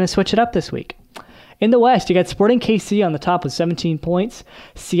because we're going to switch it up this week. In the West, you got Sporting KC on the top with 17 points,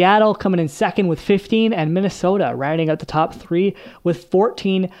 Seattle coming in second with 15, and Minnesota rounding out the top three with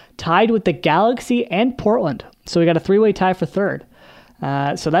 14, tied with the Galaxy and Portland. So we got a three-way tie for third.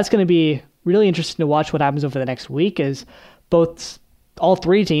 So that's going to be really interesting to watch what happens over the next week as all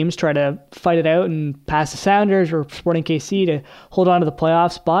three teams try to fight it out and pass the Sounders or Sporting KC to hold on to the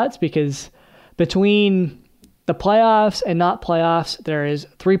playoff spots, because between the playoffs and not playoffs, there is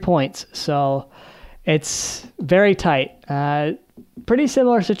 3 points. So it's very tight. Pretty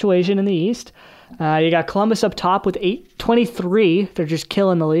similar situation in the East. You got Columbus up top with 23. They're just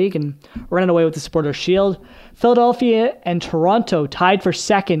killing the league and running away with the Supporters' Shield. Philadelphia and Toronto tied for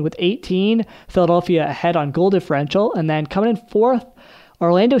second with 18. Philadelphia ahead on goal differential. And then coming in fourth,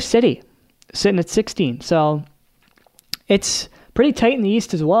 Orlando City sitting at 16. So it's pretty tight in the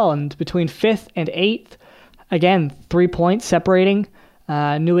East as well. And between 5th and 8th, again, 3 points separating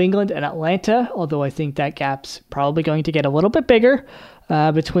New England and Atlanta, although I think that gap's probably going to get a little bit bigger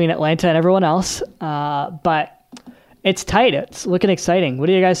between Atlanta and everyone else. But it's tight. It's looking exciting. What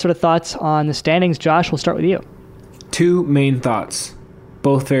are your guys' sort of thoughts on the standings? Josh, we'll start with you. 2 main thoughts,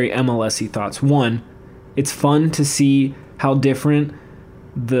 both very MLS-y thoughts. One, it's fun to see how different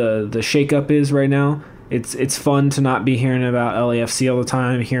the shakeup is right now. It's fun to not be hearing about LAFC all the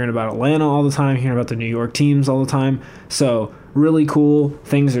time, hearing about Atlanta all the time, hearing about the New York teams all the time. So really cool.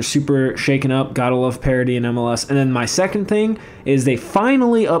 Things are super shaken up. Gotta love parity in MLS. And then my second thing is they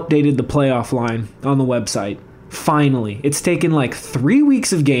finally updated the playoff line on the website. Finally. It's taken like 3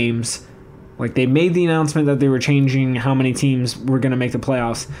 weeks of games. Like they made the announcement that they were changing how many teams were going to make the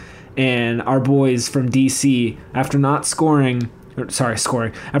playoffs. And our boys from DC, after not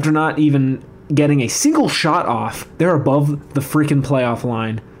even getting a single shot off, they're above the freaking playoff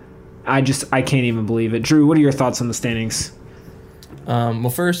line. I can't even believe it. Drew, what are your thoughts on the standings? Well,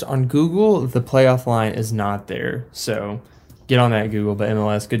 first, on Google, the playoff line is not there. So get on that, Google, but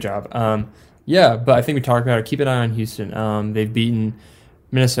MLS, good job. Yeah, but I think we talked about it. Keep an eye on Houston. They've beaten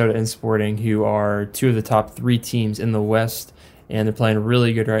Minnesota and Sporting, who are 2 of the top 3 teams in the West, and they're playing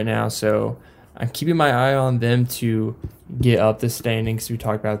really good right now. So I'm keeping my eye on them to get up the standings. We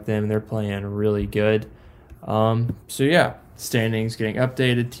talked about them. They're playing really good. So, yeah, standings getting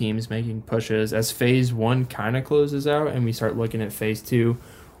updated, teams making pushes. As Phase 1 kind of closes out and we start looking at Phase 2,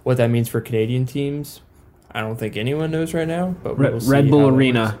 what that means for Canadian teams, I don't think anyone knows right now. But Red Bull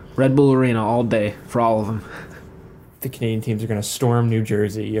Arena all day for all of them. The Canadian teams are going to storm New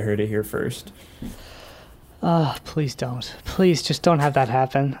Jersey. You heard it here first. Please don't. Please just don't have that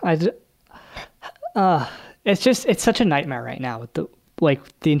happen. It's such a nightmare right now with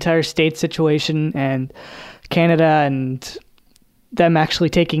the entire state situation and Canada and them actually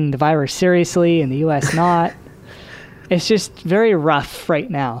taking the virus seriously and the U.S. not. It's just very rough right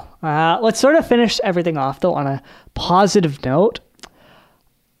now. Let's sort of finish everything off, though, on a positive note.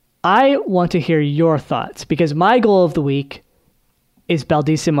 I want to hear your thoughts because my goal of the week is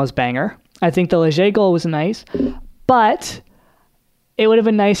Baldissimo's banger. I think the Leger goal was nice, but it would have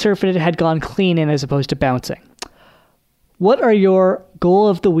been nicer if it had gone clean in as opposed to bouncing. What are your goal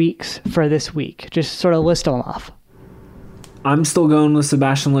of the weeks for this week? Just sort of list them off. I'm still going with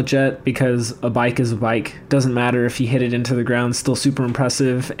Sebastian Lletget because a bike is a bike. Doesn't matter if he hit it into the ground, still super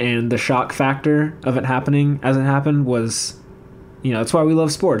impressive. And the shock factor of it happening as it happened was, that's why we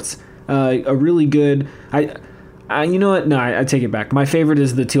love sports. A really good, you know what? No, I take it back. My favorite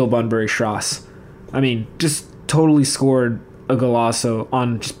is the Teal Bunbury Strauss. I mean, just totally scored a golazo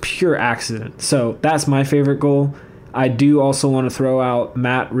on just pure accident. So that's my favorite goal. I do also want to throw out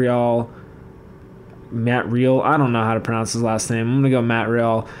Matt Real. I don't know how to pronounce his last name. I'm going to go Matt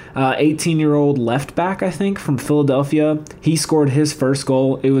Real. 18-year-old left back, I think, from Philadelphia. He scored his first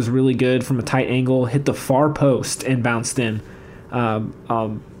goal. It was really good from a tight angle, hit the far post and bounced in.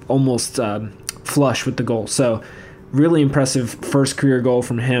 Almost flush with the goal. So really impressive first career goal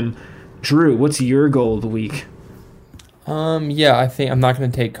from him. Drew, what's your goal of the week? Yeah, I think I'm not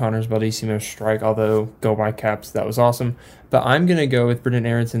going to take Connor's Baldissimo strike, although go by Caps, that was awesome. But I'm going to go with Brendan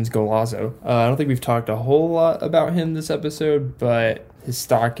Aronson's golazo. I don't think we've talked a whole lot about him this episode, but his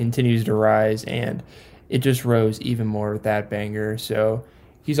stock continues to rise, and it just rose even more with that banger. So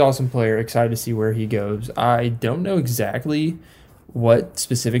he's an awesome player. Excited to see where he goes. I don't know exactly what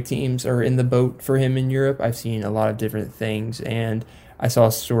specific teams are in the boat for him in Europe. I've seen a lot of different things, and I saw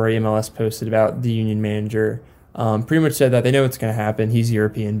a story MLS posted about the Union manager. Pretty much said that they know what's going to happen. He's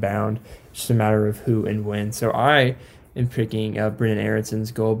European bound. It's just a matter of who and when. So I am picking Brendan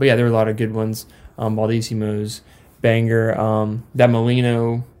Aronson's goal. But yeah, there were a lot of good ones. Baldissimo's banger. That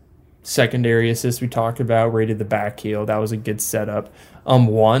Molino secondary assist we talked about where he did the back heel. That was a good setup.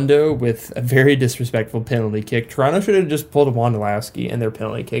 Wando with a very disrespectful penalty kick. Toronto should have just pulled a Wondolowski in their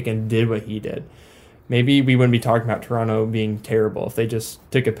penalty kick and did what he did. Maybe we wouldn't be talking about Toronto being terrible if they just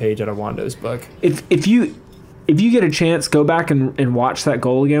took a page out of Wando's book. If you get a chance, go back and watch that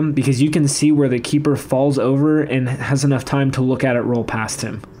goal again, because you can see where the keeper falls over and has enough time to look at it roll past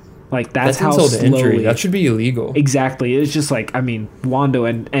him. Like, that's how insult to slowly. Injury. That should be illegal. Exactly. It's just like, I mean, Wando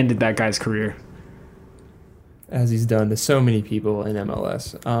ended that guy's career. As he's done to so many people in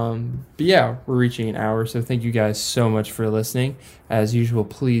MLS. But yeah, we're reaching an hour, so thank you guys so much for listening. As usual,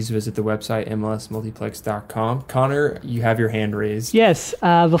 please visit the website, MLSMultiplex.com. Connor, you have your hand raised. Yes.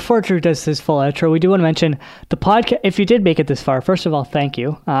 Before Drew does his full outro, we do want to mention the podcast. If you did make it this far, first of all, thank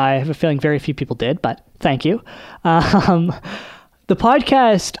you. I have a feeling very few people did, but thank you. The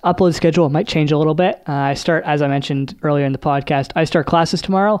podcast upload schedule might change a little bit. I start, as I mentioned earlier in the podcast, I start classes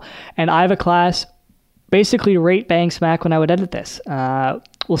tomorrow, and I have a class basically right bang smack when I would edit this.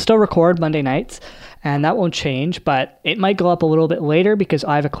 We'll still record Monday nights, and that won't change, but it might go up a little bit later because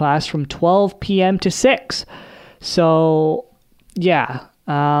I have a class from 12 p.m. to 6. So, yeah.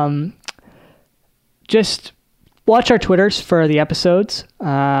 Just watch our Twitters for the episodes.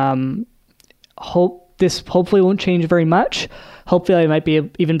 Hopefully won't change very much. Hopefully I might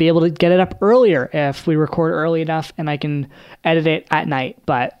even be able to get it up earlier if we record early enough and I can edit it at night.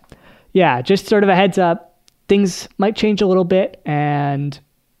 But yeah, just sort of a heads up. Things might change a little bit, and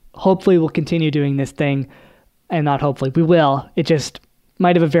hopefully we'll continue doing this thing. And not hopefully, we will. It just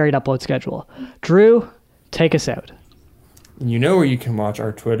might have a varied upload schedule. Drew, take us out. You know where you can watch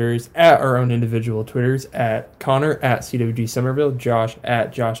our Twitters, at our own individual Twitters, at Connor, at CWG Somerville, Josh,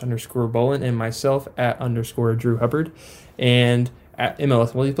 at Josh_Bolin, and myself, at _Drew Hubbard, and at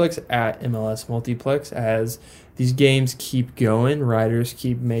MLS Multiplex, at MLS Multiplex. As these games keep going, writers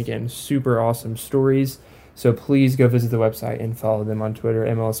keep making super awesome stories. So please go visit the website and follow them on Twitter,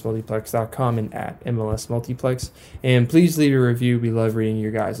 MLSMultiplex.com and at MLSMultiplex. And please leave a review. We love reading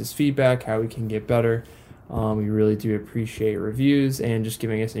your guys' feedback, how we can get better. We really do appreciate reviews and just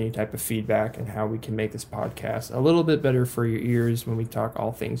giving us any type of feedback and how we can make this podcast a little bit better for your ears when we talk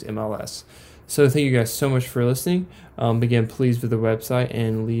all things MLS. So thank you guys so much for listening. Again, please visit the website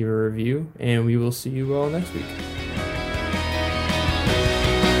and leave a review, and we will see you all next week.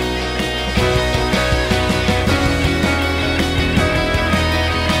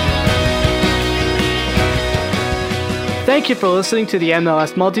 Thank you for listening to the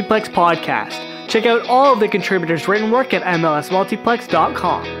MLS Multiplex Podcast. Check out all of the contributors' written work at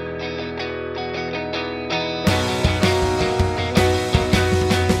MLSMultiplex.com.